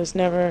good. I was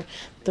never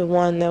the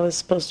one that was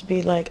supposed to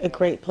be like a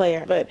great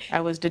player, but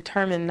I was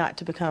determined not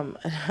to become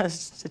a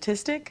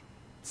statistic.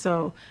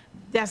 So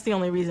that's the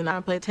only reason I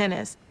played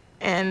tennis.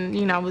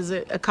 And, I was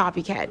a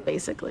copycat,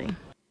 basically.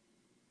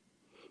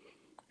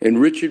 And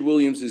Richard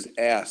Williams is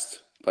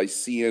asked by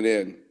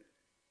CNN,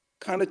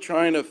 kind of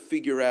trying to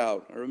figure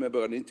out, I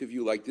remember an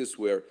interview like this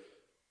where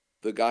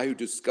the guy who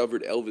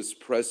discovered Elvis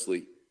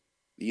Presley,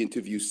 the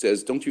interview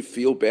says, don't you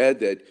feel bad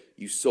that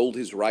you sold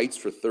his rights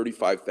for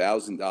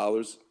 $35,000?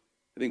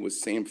 I think it was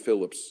Sam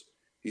Phillips.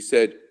 He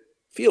said,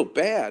 feel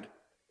bad?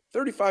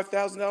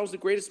 $35,000 is the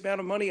greatest amount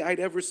of money I'd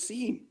ever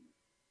seen.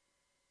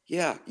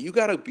 Yeah, you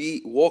got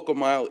to walk a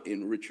mile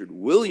in Richard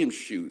Williams'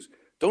 shoes.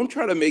 Don't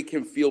try to make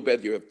him feel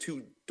bad. You have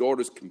two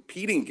daughters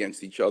competing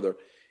against each other.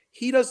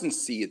 He doesn't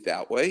see it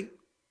that way.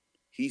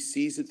 He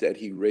sees it that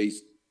he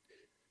raised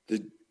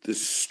the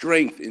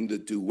strength in the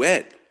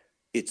duet.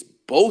 It's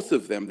both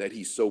of them that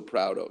he's so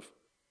proud of.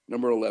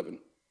 Number 11.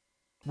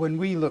 When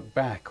we look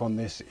back on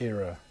this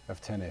era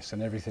of tennis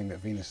and everything that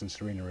Venus and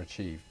Serena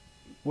achieved,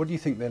 what do you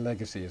think their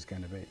legacy is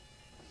going to be?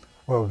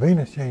 Well,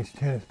 Venus changed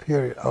tennis,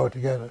 period,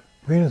 altogether.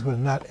 Venus was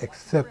not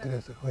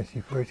accepted when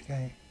she first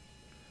came.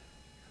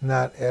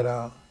 Not at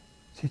all.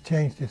 She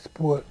changed the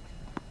sport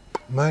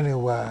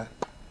money-wise.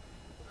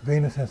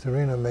 Venus and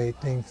Serena made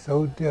things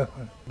so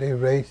different. They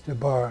raised the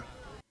bar.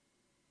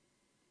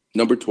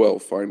 Number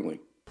 12, finally.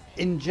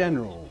 In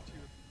general,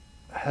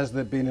 has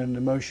there been an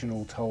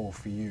emotional toll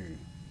for you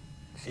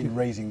in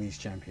raising these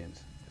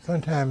champions?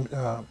 Sometimes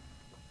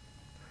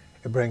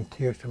it brings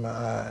tears to my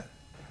eyes.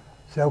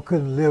 See, I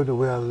couldn't live the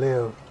way I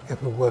live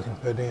if it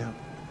wasn't for them.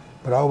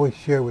 But I always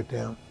share with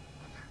them.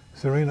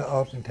 Serena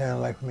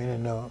oftentimes likes me to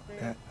know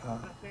that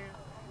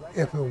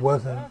if it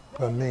wasn't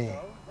for me,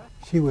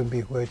 she wouldn't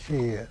be where she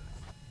is.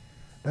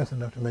 That's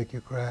enough to make you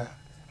cry.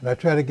 And I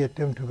try to get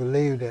them to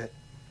believe that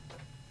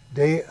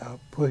they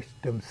pushed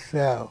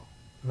themselves,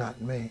 not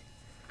me,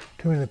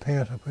 too many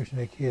parents are pushing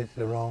their kids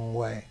the wrong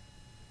way.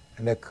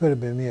 And that could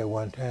have been me at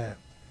one time.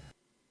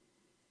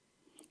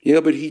 Yeah,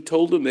 but he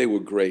told them they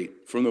were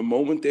great from the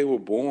moment they were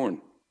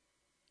born.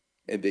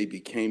 And they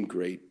became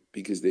great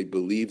because they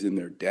believed in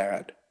their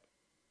dad.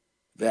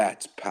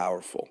 That's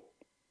powerful.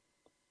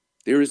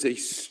 There is a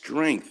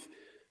strength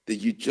that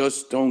you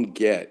just don't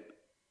get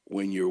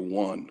when you're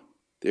one.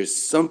 There's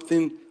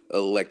something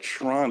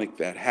electronic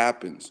that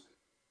happens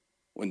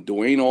when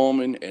Duane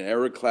Allman and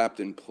Eric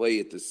Clapton play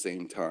at the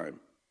same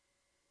time.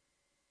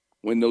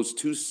 When those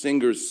two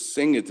singers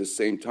sing at the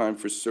same time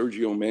for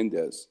Sergio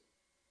Mendes.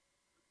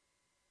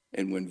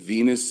 And when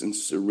Venus and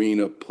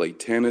Serena play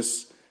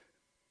tennis,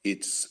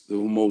 it's the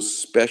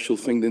most special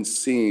thing than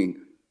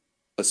seeing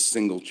a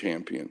single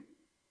champion.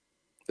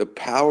 The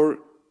power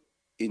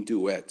in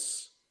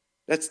duets.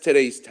 That's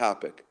today's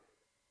topic.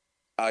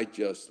 I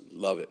just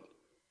love it.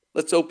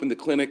 Let's open the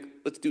clinic.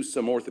 Let's do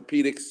some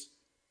orthopedics,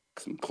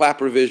 some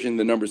Clapper vision.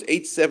 The number's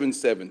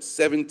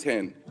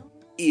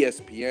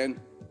 877-710-ESPN. I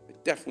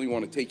definitely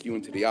want to take you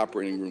into the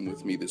operating room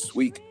with me this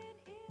week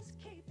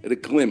at a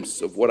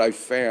glimpse of what I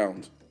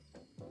found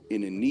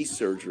in a knee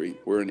surgery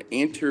where an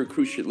anterior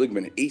cruciate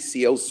ligament,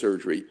 ACL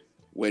surgery,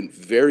 went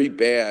very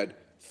bad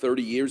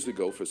 30 years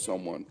ago for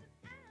someone,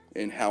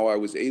 and how I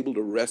was able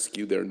to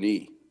rescue their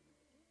knee.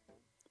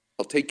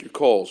 I'll take your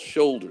calls,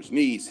 shoulders,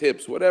 knees,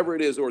 hips, whatever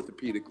it is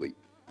orthopedically.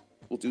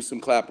 We'll do some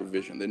Clapper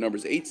vision. The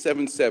number's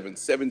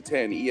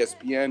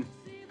 877-710-ESPN.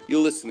 You're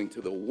listening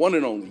to the one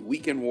and only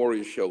Weekend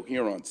Warrior Show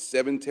here on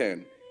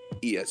 710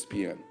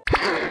 ESPN.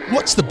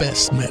 What's the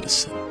best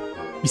medicine?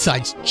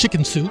 Besides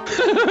chicken soup,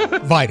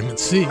 vitamin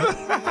C,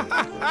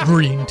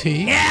 green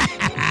tea,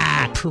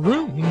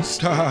 prunes,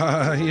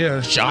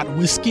 shot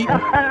whiskey.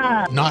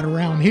 Not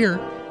around here.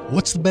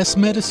 What's the best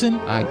medicine?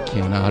 I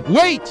cannot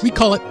wait. We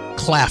call it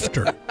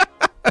Clafter.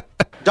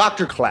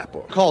 Dr.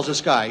 Clapper calls this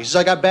guy. He says,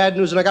 I got bad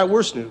news and I got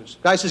worse news.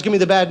 Guy says, give me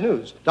the bad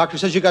news. Doctor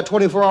says, you got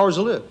 24 hours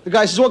to live. The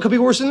guy says, what could be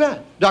worse than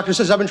that? Doctor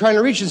says, I've been trying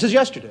to reach you since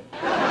yesterday.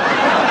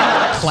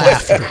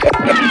 Clafter.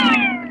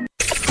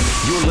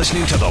 You're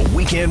listening to the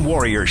Weekend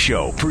Warrior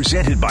Show,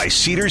 presented by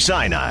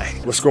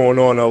Cedars-Sinai. What's going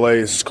on, LA?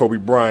 This is Kobe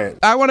Bryant.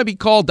 I want to be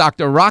called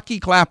Dr. Rocky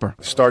Clapper.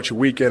 Start your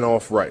weekend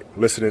off right.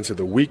 Listening to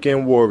the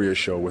Weekend Warrior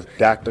Show with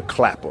Dr.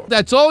 Clapper.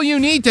 That's all you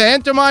need to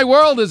enter my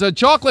world is a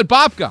chocolate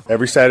babka.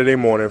 Every Saturday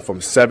morning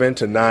from 7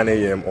 to 9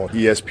 a.m. on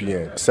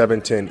ESPN,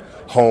 710,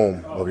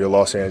 home of your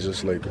Los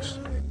Angeles Lakers.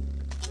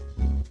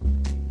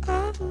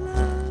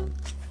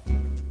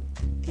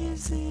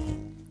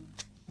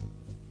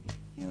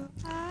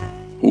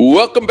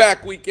 Welcome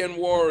back, Weekend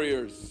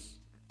Warriors.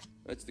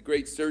 That's the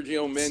great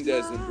Sergio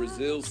Mendes in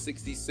Brazil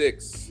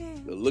 66.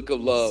 The Look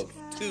of Love.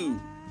 2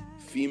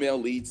 female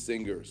lead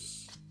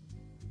singers.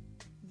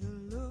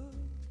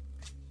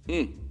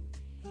 All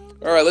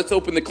right, let's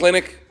open the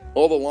clinic.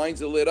 All the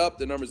lines are lit up.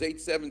 The number's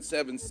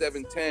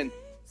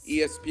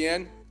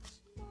 877-710-ESPN.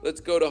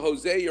 Let's go to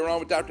Jose. You're on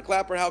with Dr.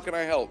 Clapper. How can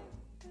I help?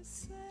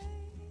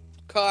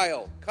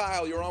 Kyle,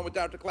 you're on with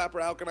Dr.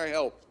 Clapper. How can I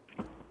help?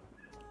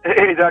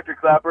 Hey, Dr.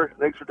 Clapper.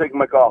 Thanks for taking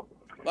my call.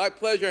 My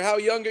pleasure. How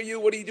young are you?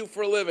 What do you do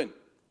for a living?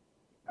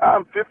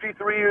 I'm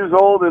 53 years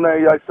old, and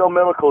I sell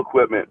medical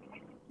equipment.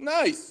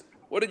 Nice.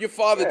 What did your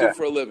father do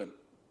for a living?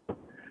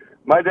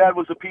 My dad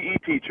was a PE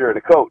teacher and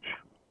a coach.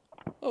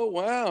 Oh,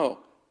 wow.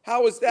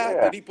 How was that?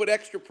 Yeah. Did he put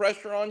extra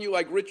pressure on you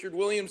like Richard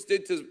Williams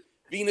did to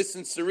Venus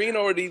and Serena,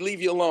 or did he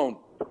leave you alone?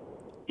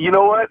 You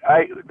know what?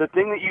 The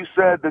thing that you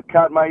said that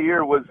caught my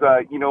ear was,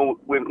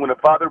 when a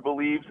father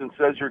believes and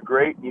says you're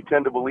great, you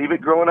tend to believe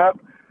it growing up.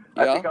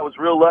 Yeah. I think I was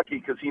real lucky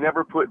because he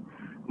never put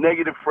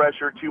negative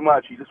pressure too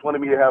much. He just wanted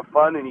me to have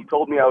fun, and he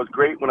told me I was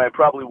great when I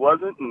probably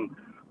wasn't, and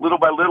little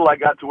by little I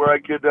got to where I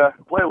could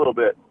play a little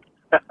bit.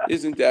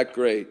 Isn't that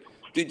great?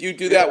 Did you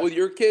do that with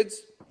your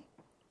kids?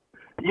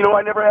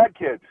 I never had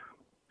kids.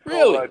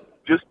 Really? So,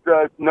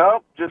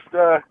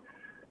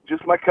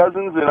 just my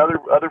cousins and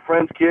other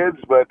friends'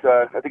 kids, but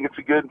I think it's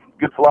a good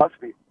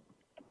philosophy.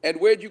 And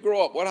where'd you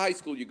grow up? What high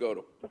school you go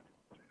to?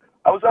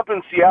 I was up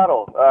in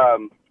Seattle,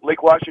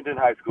 Lake Washington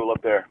High School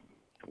up there.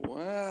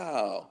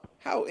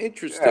 How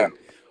interesting. Yeah.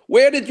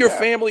 Where did your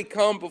family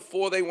come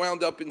before they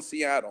wound up in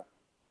Seattle?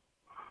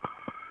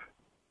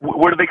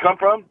 Where did they come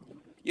from?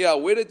 Yeah,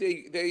 where did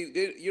they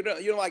you're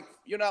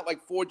not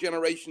like 4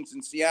 generations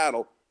in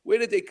Seattle. Where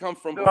did they come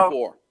from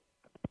before?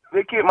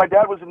 My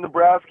dad was in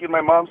Nebraska, and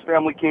my mom's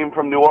family came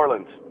from New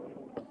Orleans.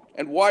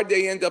 And why'd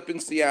they end up in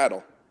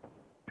Seattle?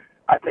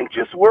 I think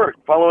just work,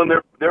 following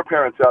their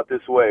parents out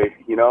this way,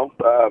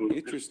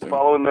 Interesting.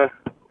 Following the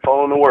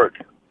work.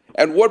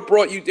 And what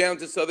brought you down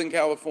to Southern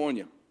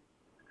California?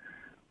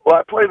 Well,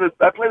 I play the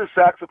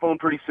saxophone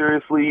pretty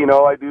seriously.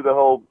 I do the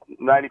whole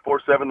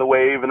 94.7 The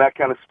Wave and that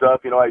kind of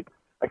stuff. I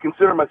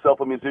consider myself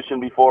a musician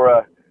before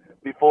a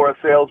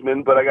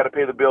salesman, but I got to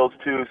pay the bills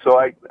too. So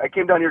I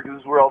came down here because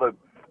this is where all the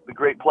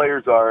great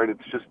players are, and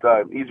it's just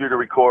easier to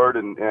record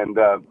and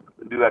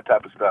do that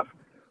type of stuff.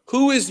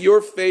 Who is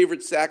your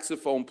favorite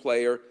saxophone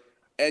player?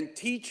 And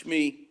teach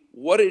me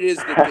what it is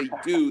that they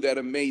do that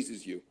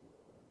amazes you.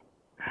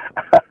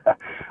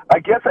 I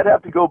guess I'd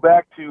have to go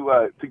back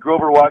to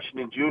Grover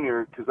Washington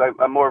Jr. because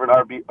I'm more of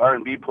an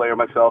R&B player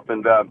myself,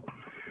 and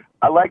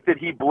I like that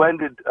he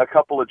blended a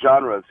couple of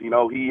genres. You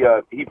know,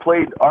 he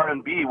played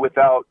R&B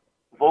without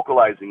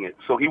vocalizing it,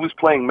 so he was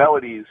playing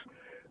melodies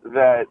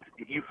that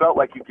you felt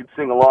like you could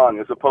sing along,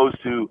 as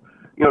opposed to,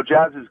 you know,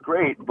 jazz is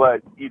great,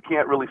 but you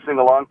can't really sing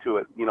along to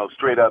it. You know,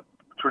 straight up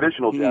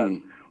traditional jazz.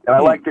 And I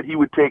like that he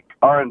would take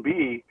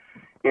R&B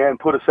and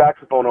put a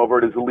saxophone over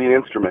it as a lead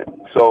instrument.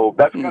 So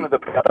that's kind of the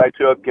path I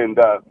took, and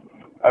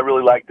I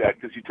really like that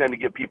because you tend to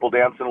get people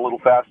dancing a little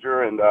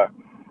faster, and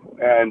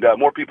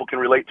more people can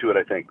relate to it,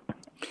 I think.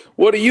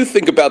 What do you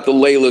think about the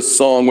Layla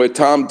song where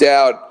Tom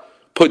Dowd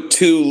put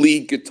two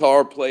lead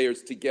guitar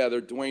players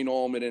together, Dwayne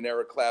Allman and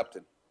Eric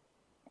Clapton?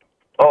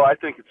 Oh, I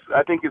think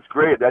it's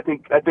great. I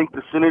think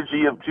the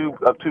synergy of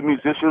two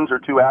musicians or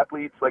two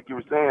athletes, like you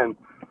were saying,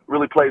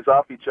 really plays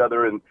off each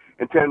other and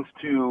tends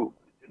to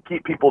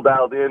keep people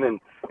dialed in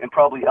and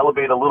probably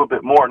elevate a little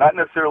bit more. Not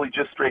necessarily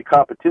just straight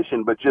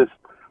competition, but just,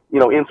 you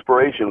know,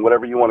 inspiration,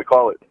 whatever you want to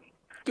call it.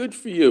 Good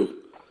for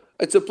you.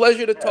 It's a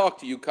pleasure to talk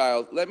to you,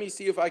 Kyle. Let me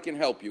see if I can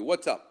help you.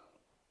 What's up?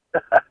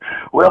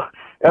 Well,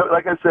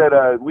 like I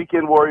said,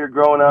 weekend warrior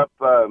growing up,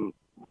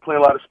 playing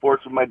a lot of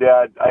sports with my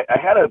dad. I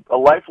had a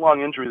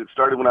lifelong injury that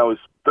started when I was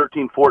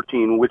 13,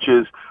 14, which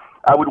is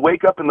I would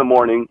wake up in the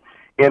morning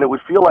and it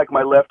would feel like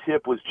my left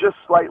hip was just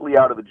slightly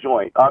out of the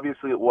joint.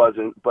 Obviously it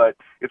wasn't, but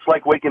it's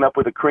like waking up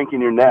with a crink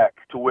in your neck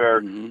to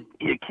where you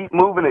keep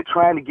moving it,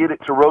 trying to get it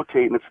to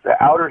rotate, and it's the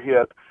outer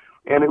hip,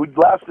 and it would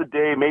last a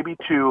day, maybe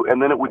two,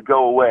 and then it would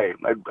go away.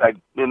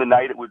 In the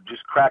night it would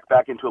just crack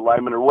back into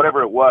alignment or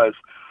whatever it was.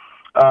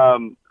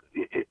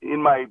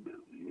 In my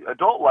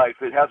adult life,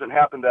 it hasn't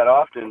happened that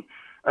often.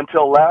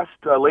 Until last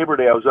Labor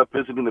Day, I was up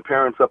visiting the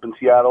parents up in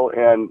Seattle,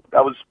 and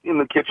I was in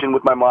the kitchen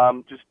with my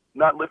mom, just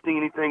not lifting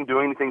anything,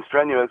 doing anything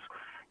strenuous,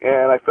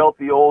 and I felt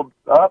the old,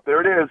 there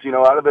it is, you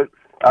know, out of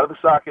the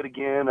socket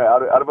again,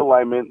 out of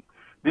alignment.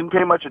 Didn't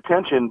pay much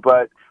attention,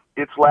 but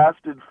it's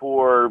lasted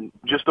for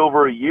just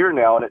over a year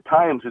now, and at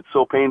times it's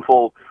so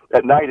painful.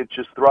 At night it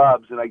just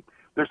throbs, and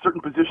there's certain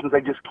positions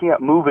I just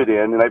can't move it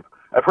in. And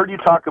I've heard you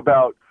talk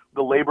about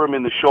the labrum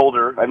in the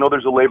shoulder. I know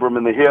there's a labrum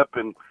in the hip,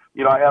 and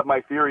you know, I have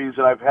my theories,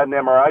 and I've had an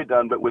MRI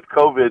done, but with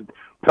COVID,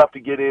 tough to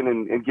get in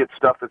and get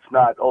stuff that's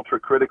not ultra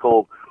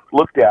critical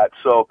looked at.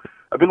 So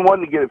I've been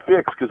wanting to get it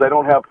fixed because I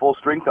don't have full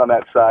strength on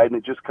that side, and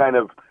it just kind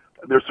of,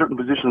 there's certain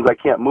positions I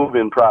can't move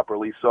in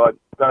properly. So I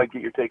thought I'd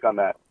get your take on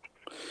that.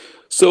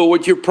 So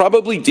what you're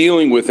probably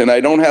dealing with, and I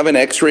don't have an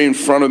x-ray in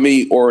front of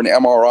me or an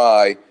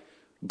MRI,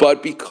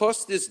 but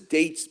because this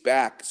dates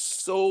back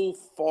so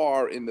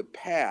far in the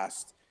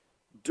past,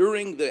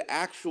 during the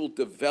actual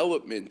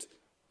development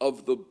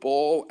of the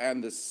ball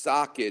and the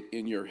socket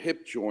in your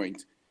hip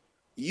joint,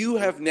 you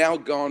have now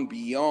gone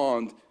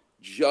beyond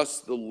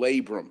just the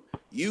labrum.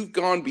 You've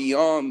gone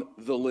beyond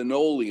the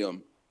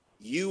linoleum.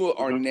 You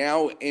are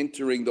now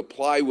entering the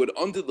plywood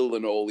under the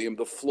linoleum,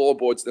 the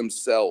floorboards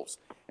themselves.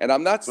 And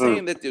I'm not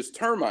saying that there's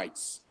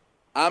termites.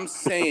 I'm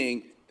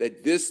saying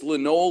that this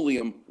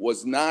linoleum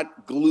was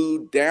not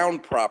glued down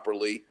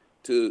properly,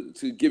 to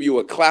give you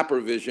a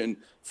clapper vision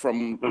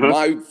from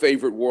my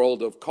favorite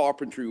world of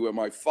carpentry, where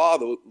my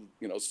father,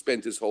 you know,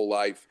 spent his whole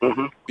life,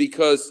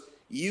 because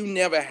you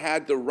never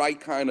had the right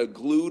kind of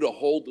glue to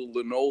hold the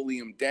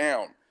linoleum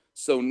down.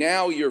 So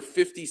now you're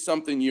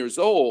 50-something years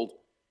old,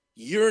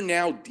 you're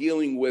now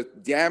dealing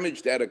with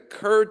damage that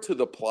occurred to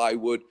the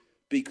plywood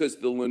because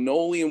the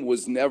linoleum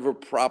was never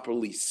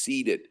properly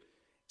seated.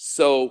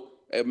 So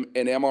an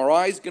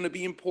MRI is going to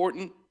be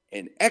important.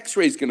 An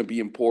x-ray is going to be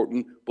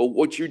important, but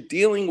what you're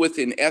dealing with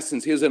in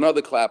essence, here's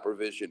another clapper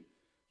vision.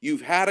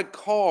 You've had a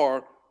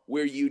car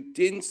where you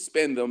didn't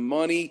spend the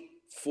money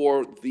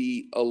for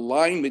the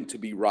alignment to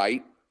be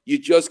right. You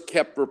just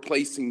kept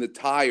replacing the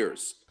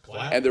tires.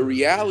 And the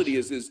reality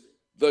is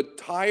the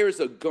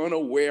tires are going to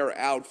wear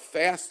out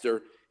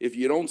faster if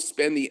you don't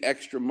spend the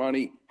extra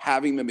money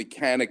having the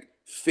mechanic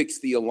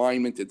fix the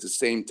alignment at the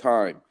same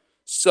time.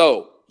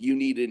 So you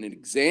need an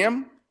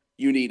exam,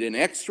 you need an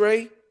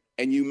x-ray,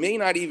 and you may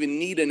not even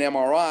need an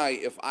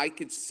MRI if I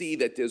could see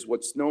that there's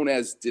what's known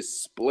as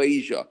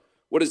dysplasia.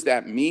 What does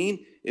that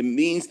mean? It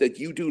means that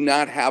you do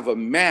not have a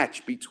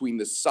match between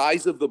the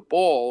size of the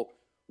ball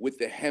with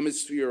the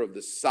hemisphere of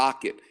the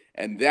socket,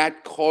 and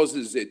that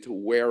causes it to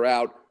wear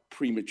out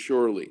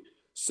prematurely.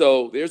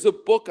 So there's a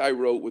book I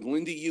wrote with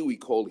Linda Huey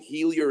called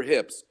Heal Your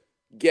Hips.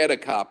 Get a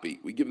copy.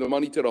 We give the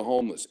money to the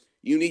homeless.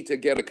 You need to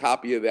get a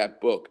copy of that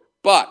book.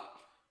 But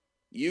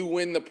you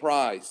win the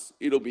prize.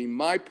 It'll be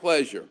my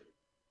pleasure.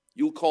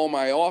 You'll call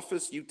my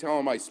office. You tell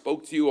them I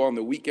spoke to you on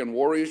the Weekend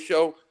Warrior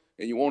Show,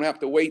 and you won't have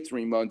to wait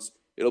 3 months.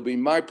 It'll be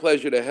my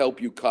pleasure to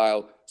help you,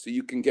 Kyle, so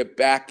you can get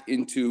back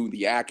into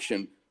the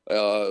action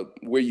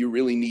where you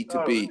really need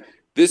to be.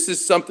 This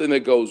is something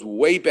that goes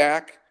way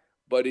back,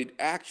 but it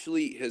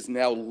actually has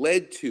now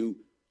led to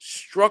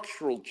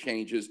structural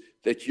changes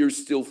that you're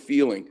still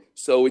feeling.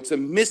 So it's a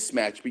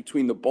mismatch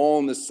between the ball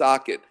and the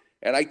socket,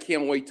 and I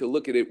can't wait to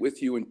look at it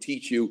with you and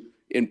teach you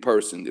in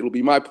person. It'll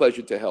be my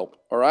pleasure to help.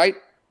 All right?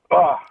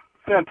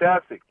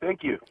 Fantastic.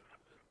 Thank you.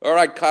 All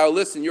right, Kyle,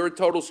 listen, you're a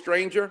total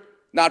stranger.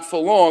 Not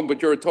for long,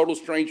 but you're a total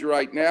stranger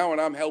right now,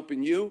 and I'm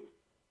helping you.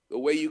 The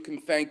way you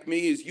can thank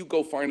me is you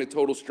go find a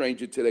total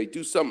stranger today.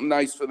 Do something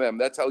nice for them.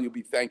 That's how you'll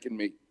be thanking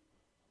me.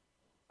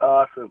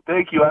 Awesome.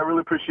 Thank you. I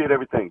really appreciate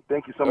everything.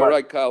 Thank you so much. All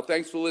right, Kyle.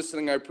 Thanks for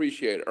listening. I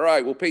appreciate it. All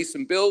right, we'll pay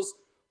some bills.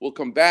 We'll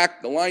come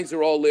back. The lines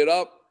are all lit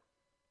up.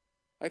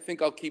 I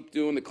think I'll keep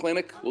doing the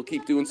clinic. We'll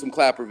keep doing some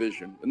clapper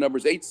vision. The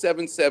number's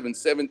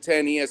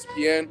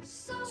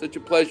 877-710-ESPN. Such a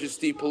pleasure,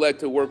 Steve Paulette,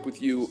 to work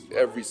with you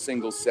every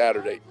single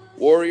Saturday.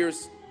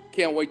 Warriors,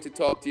 can't wait to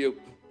talk to you.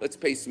 Let's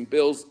pay some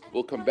bills.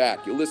 We'll come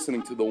back. You're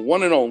listening to the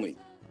one and only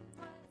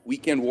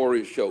Weekend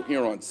Warriors Show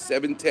here on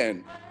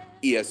 710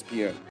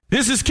 ESPN.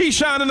 This is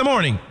Keyshawn in the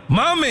morning.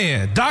 My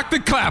man, Dr.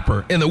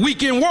 Clapper, and the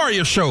Weekend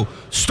Warrior Show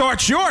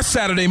starts your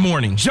Saturday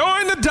morning.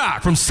 Join the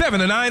doc from 7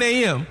 to 9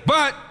 a.m.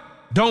 But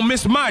don't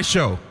miss my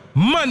show,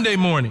 Monday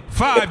morning,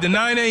 5 to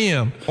 9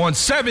 a.m. on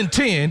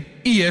 710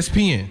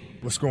 ESPN.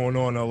 What's going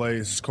on, LA?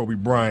 This is Kobe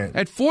Bryant.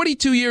 At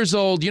 42 years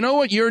old, you know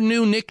what your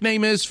new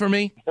nickname is for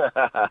me?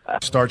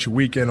 Start your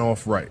weekend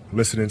off right.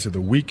 Listening to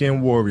the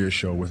Weekend Warrior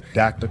Show with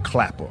Dr.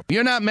 Clapper.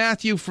 You're not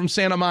Matthew from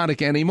Santa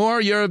Monica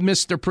anymore. You're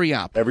Mr.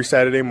 Preop. Every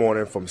Saturday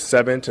morning from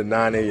 7 to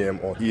 9 a.m.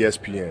 on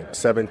ESPN,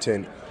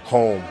 710,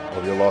 home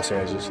of your Los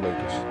Angeles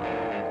Lakers.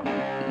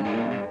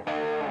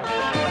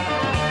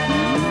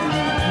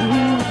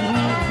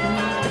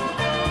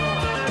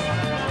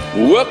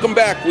 Welcome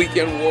back,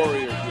 Weekend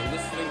Warriors. You're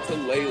listening to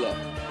Layla.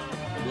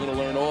 We're going to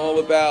learn all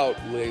about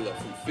Layla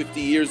from 50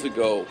 years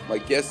ago. My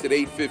guest at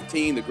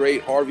 8:15, the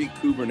great Harvey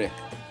Kubernick.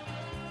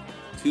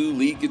 2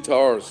 lead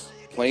guitars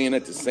playing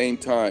at the same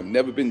time.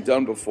 Never been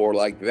done before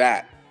like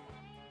that.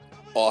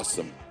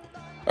 Awesome.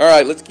 All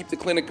right, let's keep the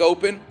clinic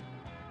open.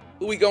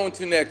 Who are we going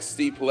to next,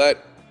 Steve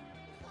Paulette?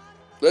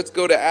 Let's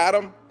go to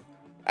Adam.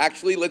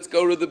 Actually, let's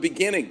go to the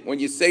beginning. When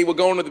you say we're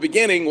going to the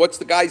beginning, what's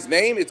the guy's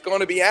name? It's going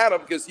to be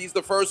Adam because he's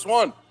the first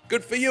one.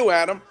 Good for you,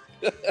 Adam.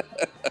 How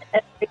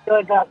you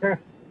doing,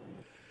 Doctor?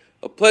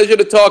 A pleasure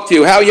to talk to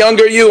you. How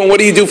young are you and what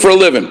do you do for a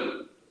living?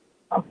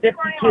 I'm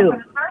 52.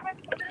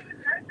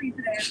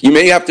 You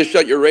may have to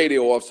shut your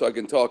radio off so I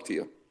can talk to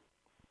you.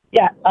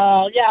 Yeah,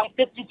 I'm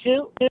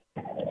 52.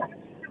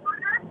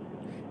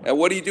 And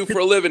what do you do for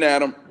a living,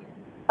 Adam?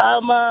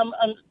 I'm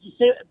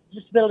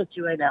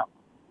disability right now.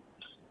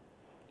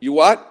 You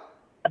what?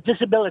 A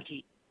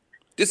disability.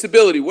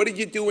 Disability. What did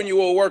you do when you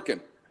were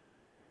working?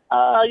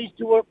 I used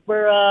to work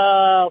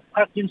for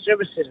parking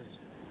services,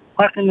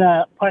 parking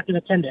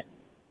attendant.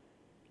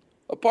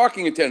 A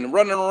parking attendant,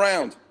 running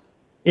around.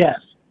 Yes.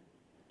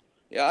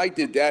 Yeah, I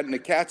did that in the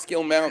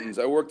Catskill Mountains.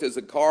 I worked as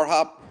a car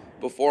hop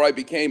before I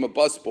became a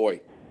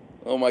busboy.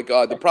 Oh, my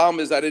God. The problem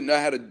is I didn't know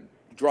how to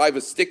drive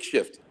a stick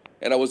shift,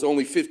 and I was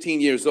only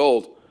 15 years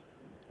old.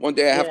 One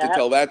day I have to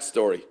tell that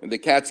story. In the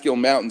Catskill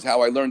Mountains,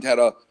 how I learned how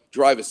to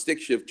drive a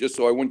stick shift just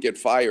so I wouldn't get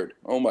fired.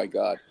 Oh, my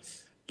God.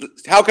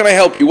 How can I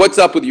help you? What's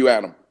up with you,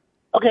 Adam?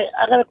 Okay,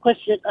 I got a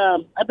question.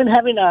 I've been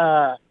having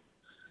a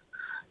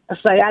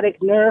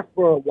sciatic nerve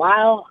for a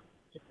while.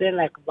 It's been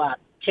like about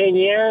 10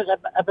 years,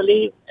 I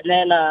believe. And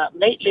then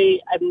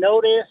lately, I've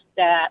noticed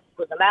that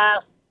for the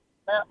last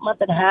month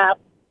and a half,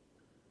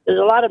 there's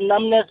a lot of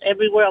numbness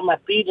everywhere on my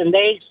feet and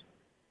legs.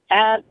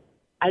 And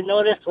I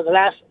noticed for the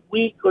last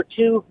week or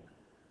two,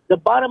 the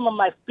bottom of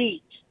my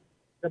feet,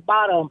 the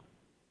bottom,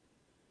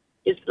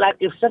 it's like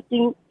if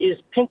something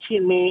is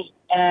pinching me,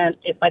 and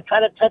if I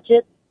try to touch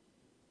it,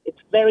 it's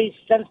very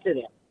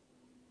sensitive.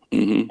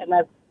 Mm-hmm. And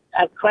I've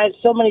tried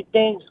so many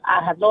things,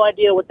 I have no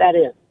idea what that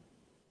is.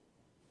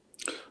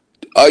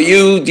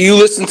 Do you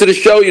listen to the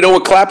show? You know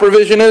what Clapper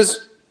Vision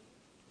is?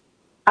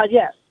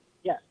 Yes.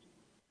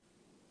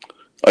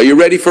 Are you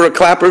ready for a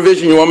Clapper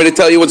Vision? You want me to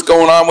tell you what's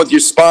going on with your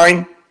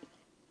spine?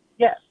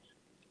 Yes.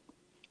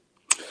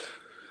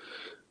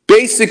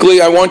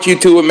 Basically, I want you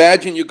to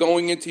imagine you're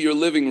going into your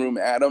living room,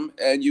 Adam,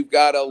 and you've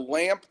got a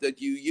lamp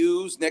that you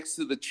use next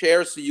to the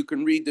chair so you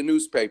can read the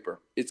newspaper.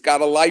 It's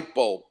got a light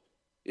bulb.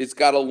 It's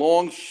got a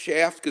long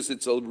shaft because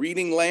it's a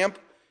reading lamp.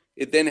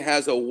 It then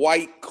has a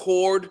white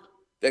cord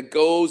that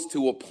goes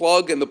to a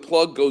plug, and the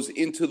plug goes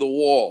into the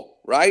wall,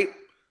 right?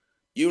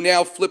 You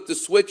now flip the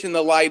switch and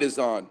the light is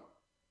on.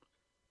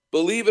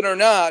 Believe it or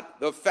not,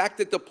 the fact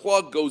that the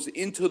plug goes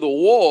into the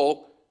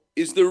wall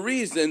is the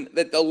reason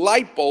that the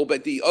light bulb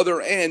at the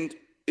other end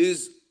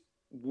is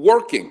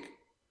working.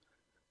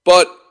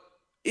 But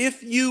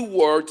if you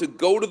were to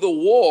go to the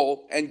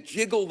wall and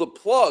jiggle the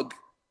plug,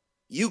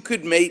 you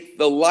could make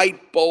the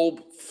light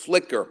bulb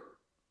flicker.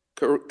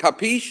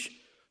 Capiche?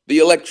 The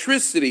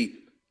electricity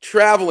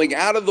traveling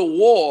out of the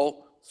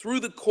wall, through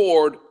the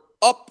cord,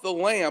 up the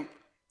lamp,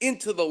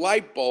 into the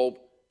light bulb,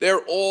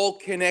 they're all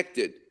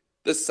connected.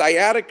 The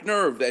sciatic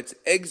nerve that's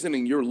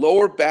exiting your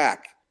lower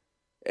back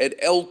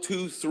at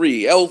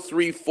L23,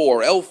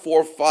 L34,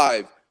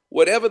 L45,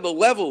 whatever the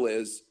level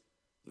is,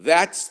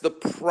 that's the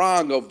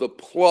prong of the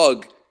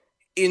plug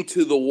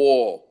into the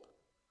wall.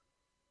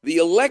 The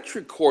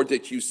electric cord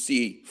that you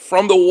see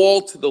from the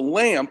wall to the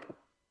lamp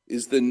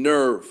is the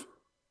nerve.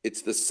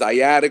 It's the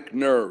sciatic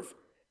nerve.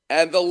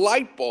 And the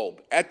light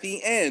bulb at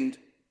the end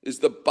is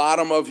the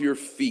bottom of your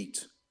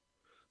feet.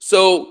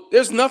 So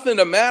there's nothing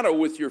the matter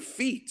with your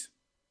feet.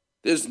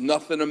 There's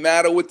nothing the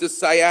matter with the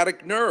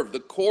sciatic nerve. The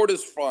cord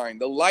is fine.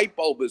 The light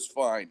bulb is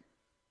fine.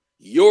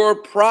 Your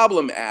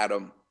problem,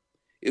 Adam,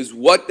 is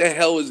what the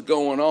hell is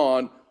going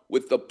on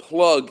with the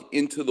plug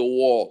into the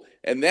wall.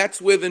 And that's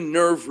where the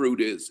nerve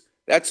root is.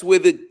 That's where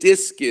the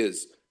disc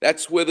is.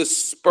 That's where the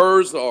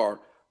spurs are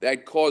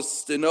that cause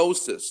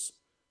stenosis.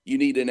 You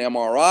need an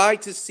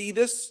MRI to see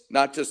this,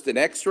 not just an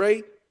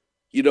x-ray.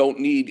 You don't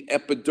need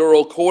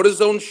epidural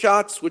cortisone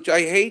shots, which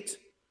I hate.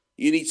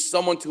 You need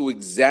someone to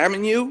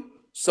examine you,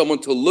 someone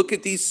to look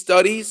at these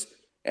studies.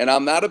 And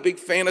I'm not a big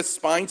fan of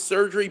spine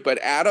surgery, but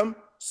Adam,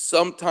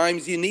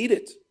 sometimes you need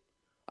it.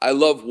 I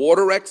love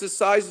water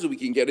exercises. We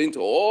can get into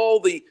all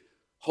the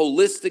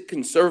holistic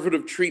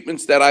conservative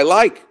treatments that I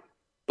like.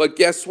 But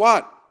guess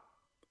what?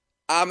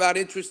 I'm not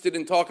interested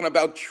in talking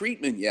about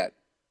treatment yet.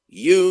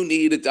 You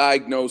need a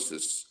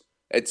diagnosis.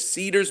 At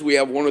Cedars, we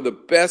have one of the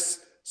best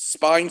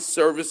spine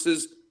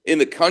services in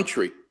the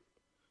country.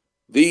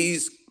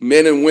 These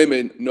men and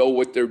women know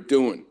what they're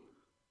doing.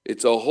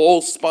 It's a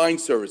whole spine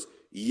service.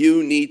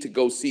 You need to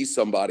go see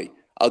somebody.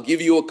 I'll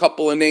give you a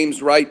couple of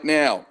names right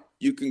now.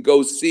 You can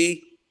go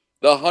see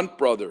the Hunt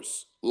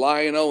brothers.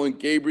 Lionel and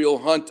Gabriel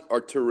Hunt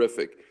are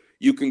terrific.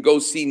 You can go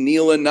see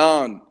Neil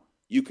Anand.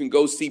 You can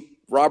go see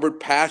Robert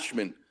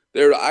Pashman.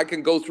 I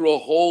can go through a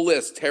whole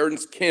list.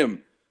 Terrence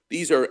Kim.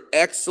 These are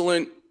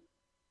excellent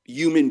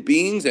human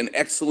beings and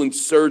excellent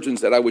surgeons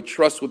that I would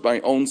trust with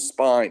my own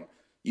spine.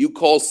 You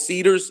call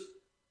Cedars,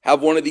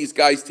 have one of these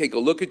guys take a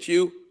look at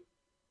you.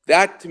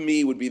 That, to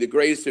me, would be the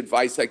greatest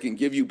advice I can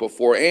give you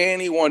before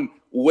anyone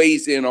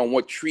weighs in on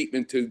what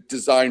treatment to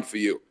design for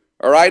you.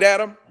 All right,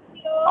 Adam?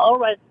 All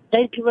right.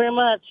 Thank you very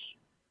much.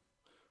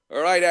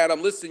 All right,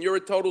 Adam. Listen, you're a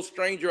total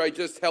stranger. I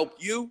just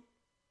helped you.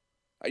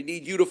 I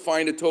need you to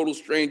find a total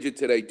stranger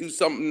today. Do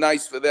something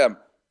nice for them.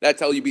 That's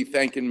how you be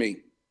thanking me.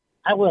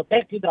 I will.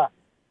 Thank you, Doc.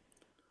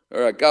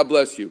 All right. God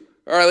bless you.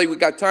 All right, we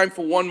got time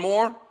for one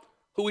more.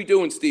 Who we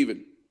doing,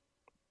 Steven?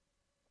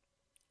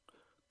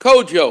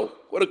 Kojo.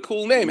 What a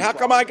cool name. How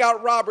come I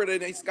got Robert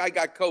and this guy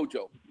got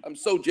Kojo? I'm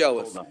so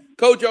jealous.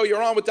 Kojo,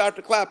 you're on with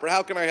Dr. Clapper.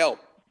 How can I help?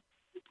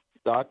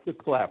 Dr.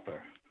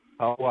 Clapper,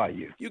 how are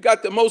you? You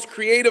got the most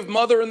creative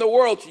mother in the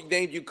world. She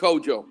named you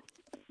Kojo.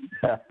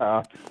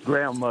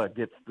 Grandma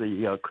gets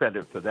the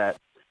credit for that.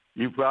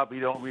 You probably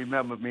don't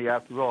remember me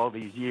after all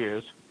these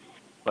years,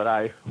 but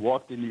I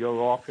walked into your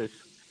office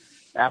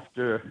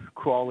after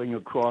crawling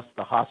across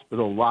the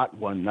hospital lot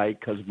one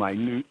night because my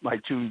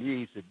two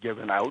knees had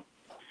given out.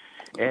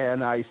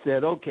 And I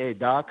said, okay,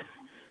 Doc,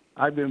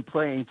 I've been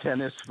playing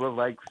tennis for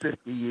like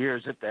 50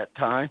 years at that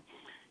time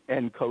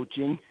and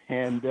coaching.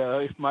 And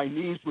if my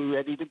knees were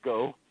ready to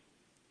go,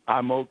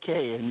 I'm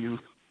okay. And you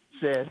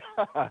said,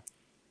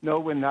 no,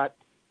 we're not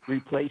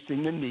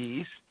replacing the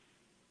knees.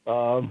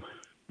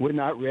 We're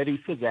not ready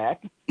for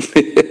that.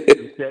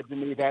 You said to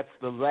me, that's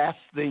the last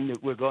thing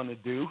that we're going to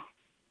do.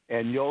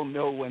 And you'll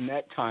know when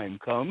that time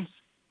comes.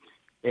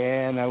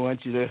 And I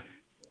want you to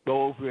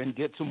go over and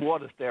get some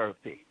water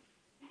therapy.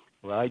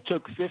 Well, I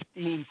took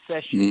 15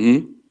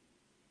 sessions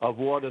of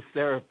water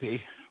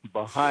therapy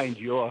behind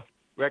your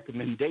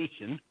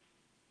recommendation.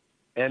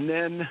 And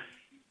then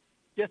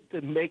just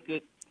to make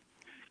it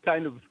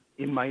kind of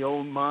in my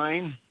own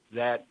mind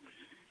that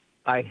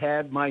I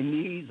had my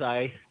knees,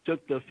 I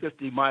took the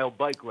 50-mile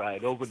bike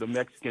ride over the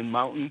Mexican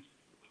mountains,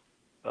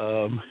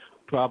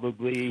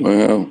 probably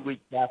 2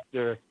 weeks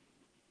after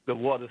the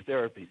water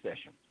therapy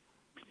session,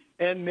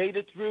 and made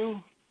it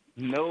through.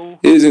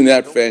 Isn't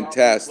that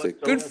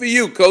fantastic? Good for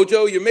you,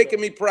 Kojo. You're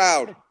making me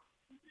proud.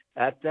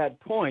 At that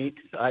point,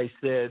 I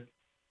said,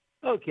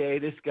 okay,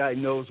 this guy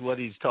knows what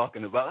he's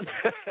talking about.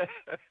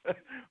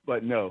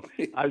 But no,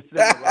 I've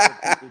sent a lot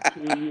of people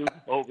to you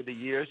over the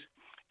years,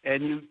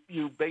 and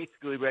you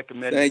basically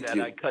recommended that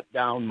I cut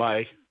down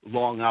my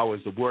long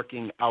hours of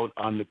working out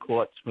on the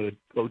courts for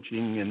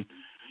coaching and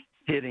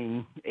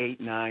hitting 8,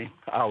 9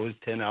 hours,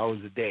 10 hours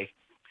a day.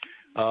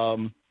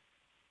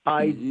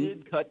 I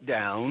did cut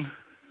down.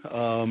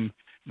 The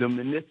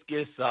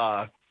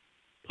meniscus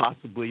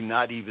possibly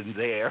not even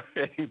there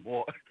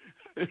anymore,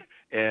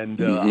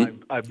 and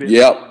I've been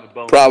on the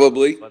bone,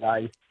 probably.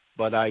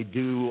 But I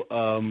do.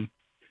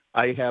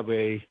 I have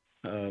a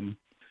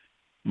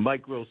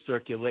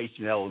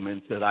microcirculation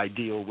elements that I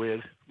deal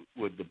with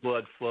the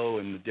blood flow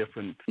and the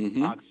different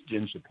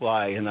oxygen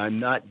supply, and I'm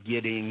not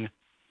getting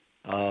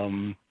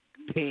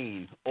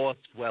pain or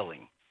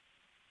swelling.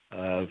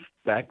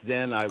 Back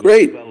then, I was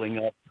swelling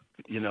up,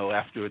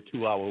 after a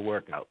 2-hour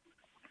workout.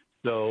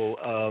 So,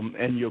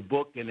 and your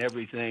book and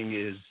everything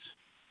is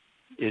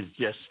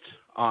just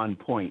on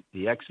point.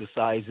 The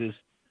exercises,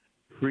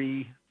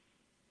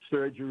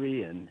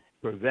 pre-surgery and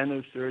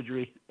preventive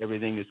surgery,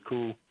 everything is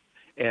cool.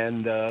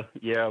 And,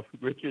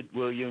 Richard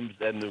Williams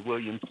and the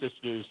Williams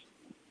sisters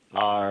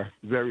are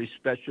very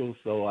special.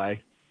 So I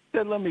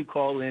said, let me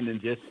call in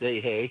and just say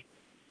hey.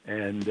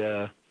 And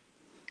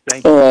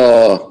thank you for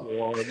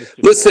all of the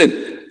support.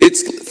 Listen,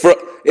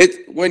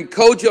 When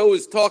Kojo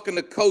is talking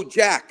to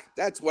Kojak,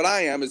 that's what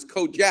I am, is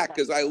Kojak,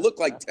 because I look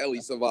like Telly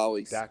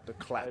Savalas. Dr.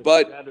 Clap.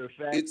 But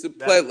it's a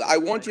pleasure. I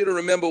want you to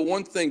remember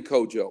one thing,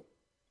 Kojo.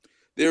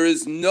 There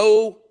is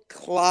no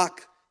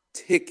clock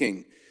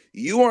ticking.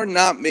 You are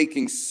not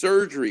making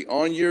surgery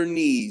on your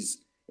knees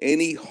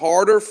any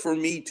harder for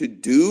me to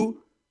do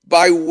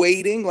by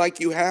waiting like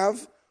you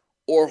have,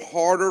 or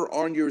harder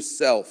on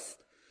yourself.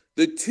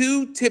 The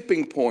two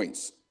tipping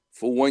points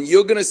for when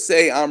you're going to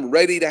say, I'm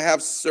ready to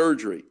have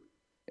surgery,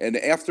 and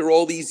after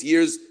all these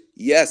years,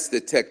 yes,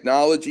 the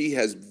technology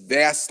has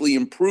vastly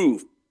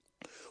improved.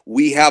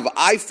 We have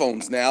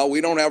iPhones now.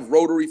 We don't have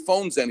rotary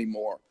phones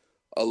anymore.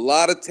 A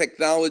lot of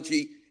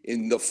technology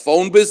in the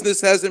phone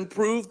business has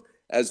improved,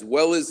 as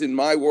well as in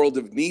my world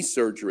of knee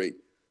surgery.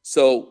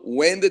 So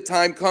when the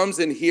time comes,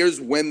 and here's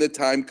when the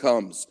time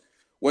comes.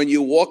 When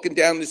you're walking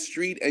down the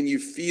street and you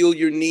feel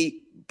your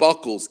knee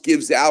buckles,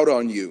 gives out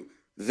on you,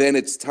 then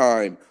it's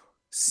time.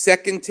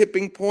 Second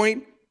tipping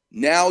point,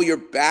 now your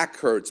back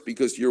hurts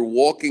because you're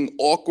walking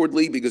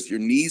awkwardly because your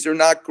knees are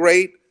not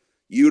great.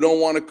 You don't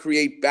want to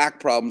create back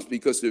problems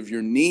because of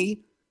your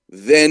knee,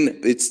 then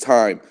it's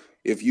time.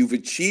 If you've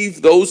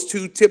achieved those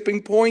two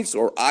tipping points,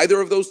 or either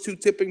of those two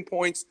tipping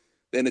points,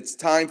 then it's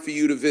time for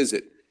you to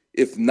visit.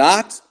 If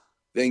not,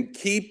 then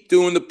keep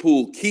doing the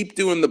pool, keep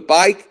doing the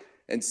bike,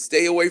 and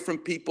stay away from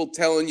people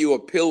telling you a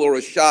pill or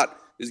a shot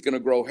is going to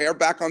grow hair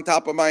back on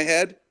top of my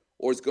head,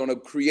 or it's going to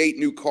create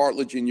new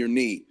cartilage in your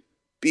knee.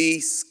 Be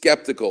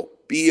skeptical.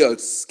 Be a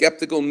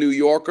skeptical New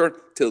Yorker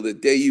till the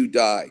day you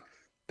die.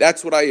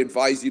 That's what I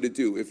advise you to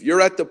do. If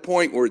you're at the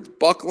point where it's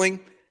buckling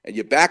and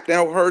your back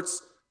now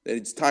hurts, then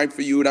it's time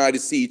for you and I to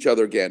see each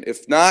other again.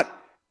 If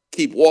not,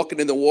 keep walking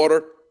in the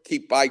water,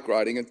 keep bike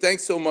riding. And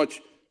thanks so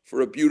much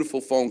for a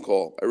beautiful phone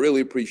call. I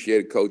really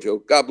appreciate it,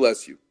 Kojo. God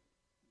bless you.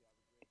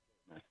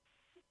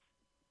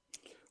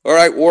 All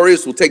right,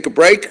 Warriors, we'll take a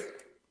break.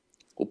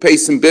 We'll pay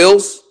some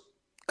bills.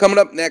 Coming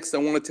up next, I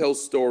want to tell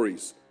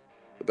stories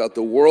about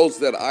the worlds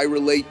that I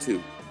relate to,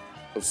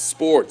 of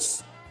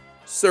sports,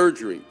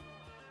 surgery,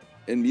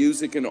 and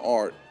music and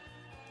art.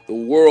 The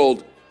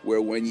world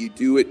where when you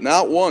do it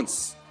not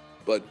once,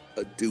 but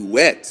a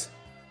duet,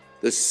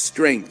 the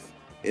strength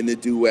in the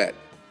duet.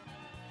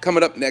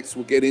 Coming up next,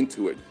 we'll get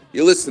into it.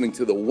 You're listening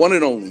to the one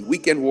and only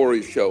Weekend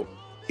Warriors Show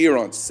here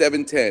on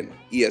 710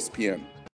 ESPN.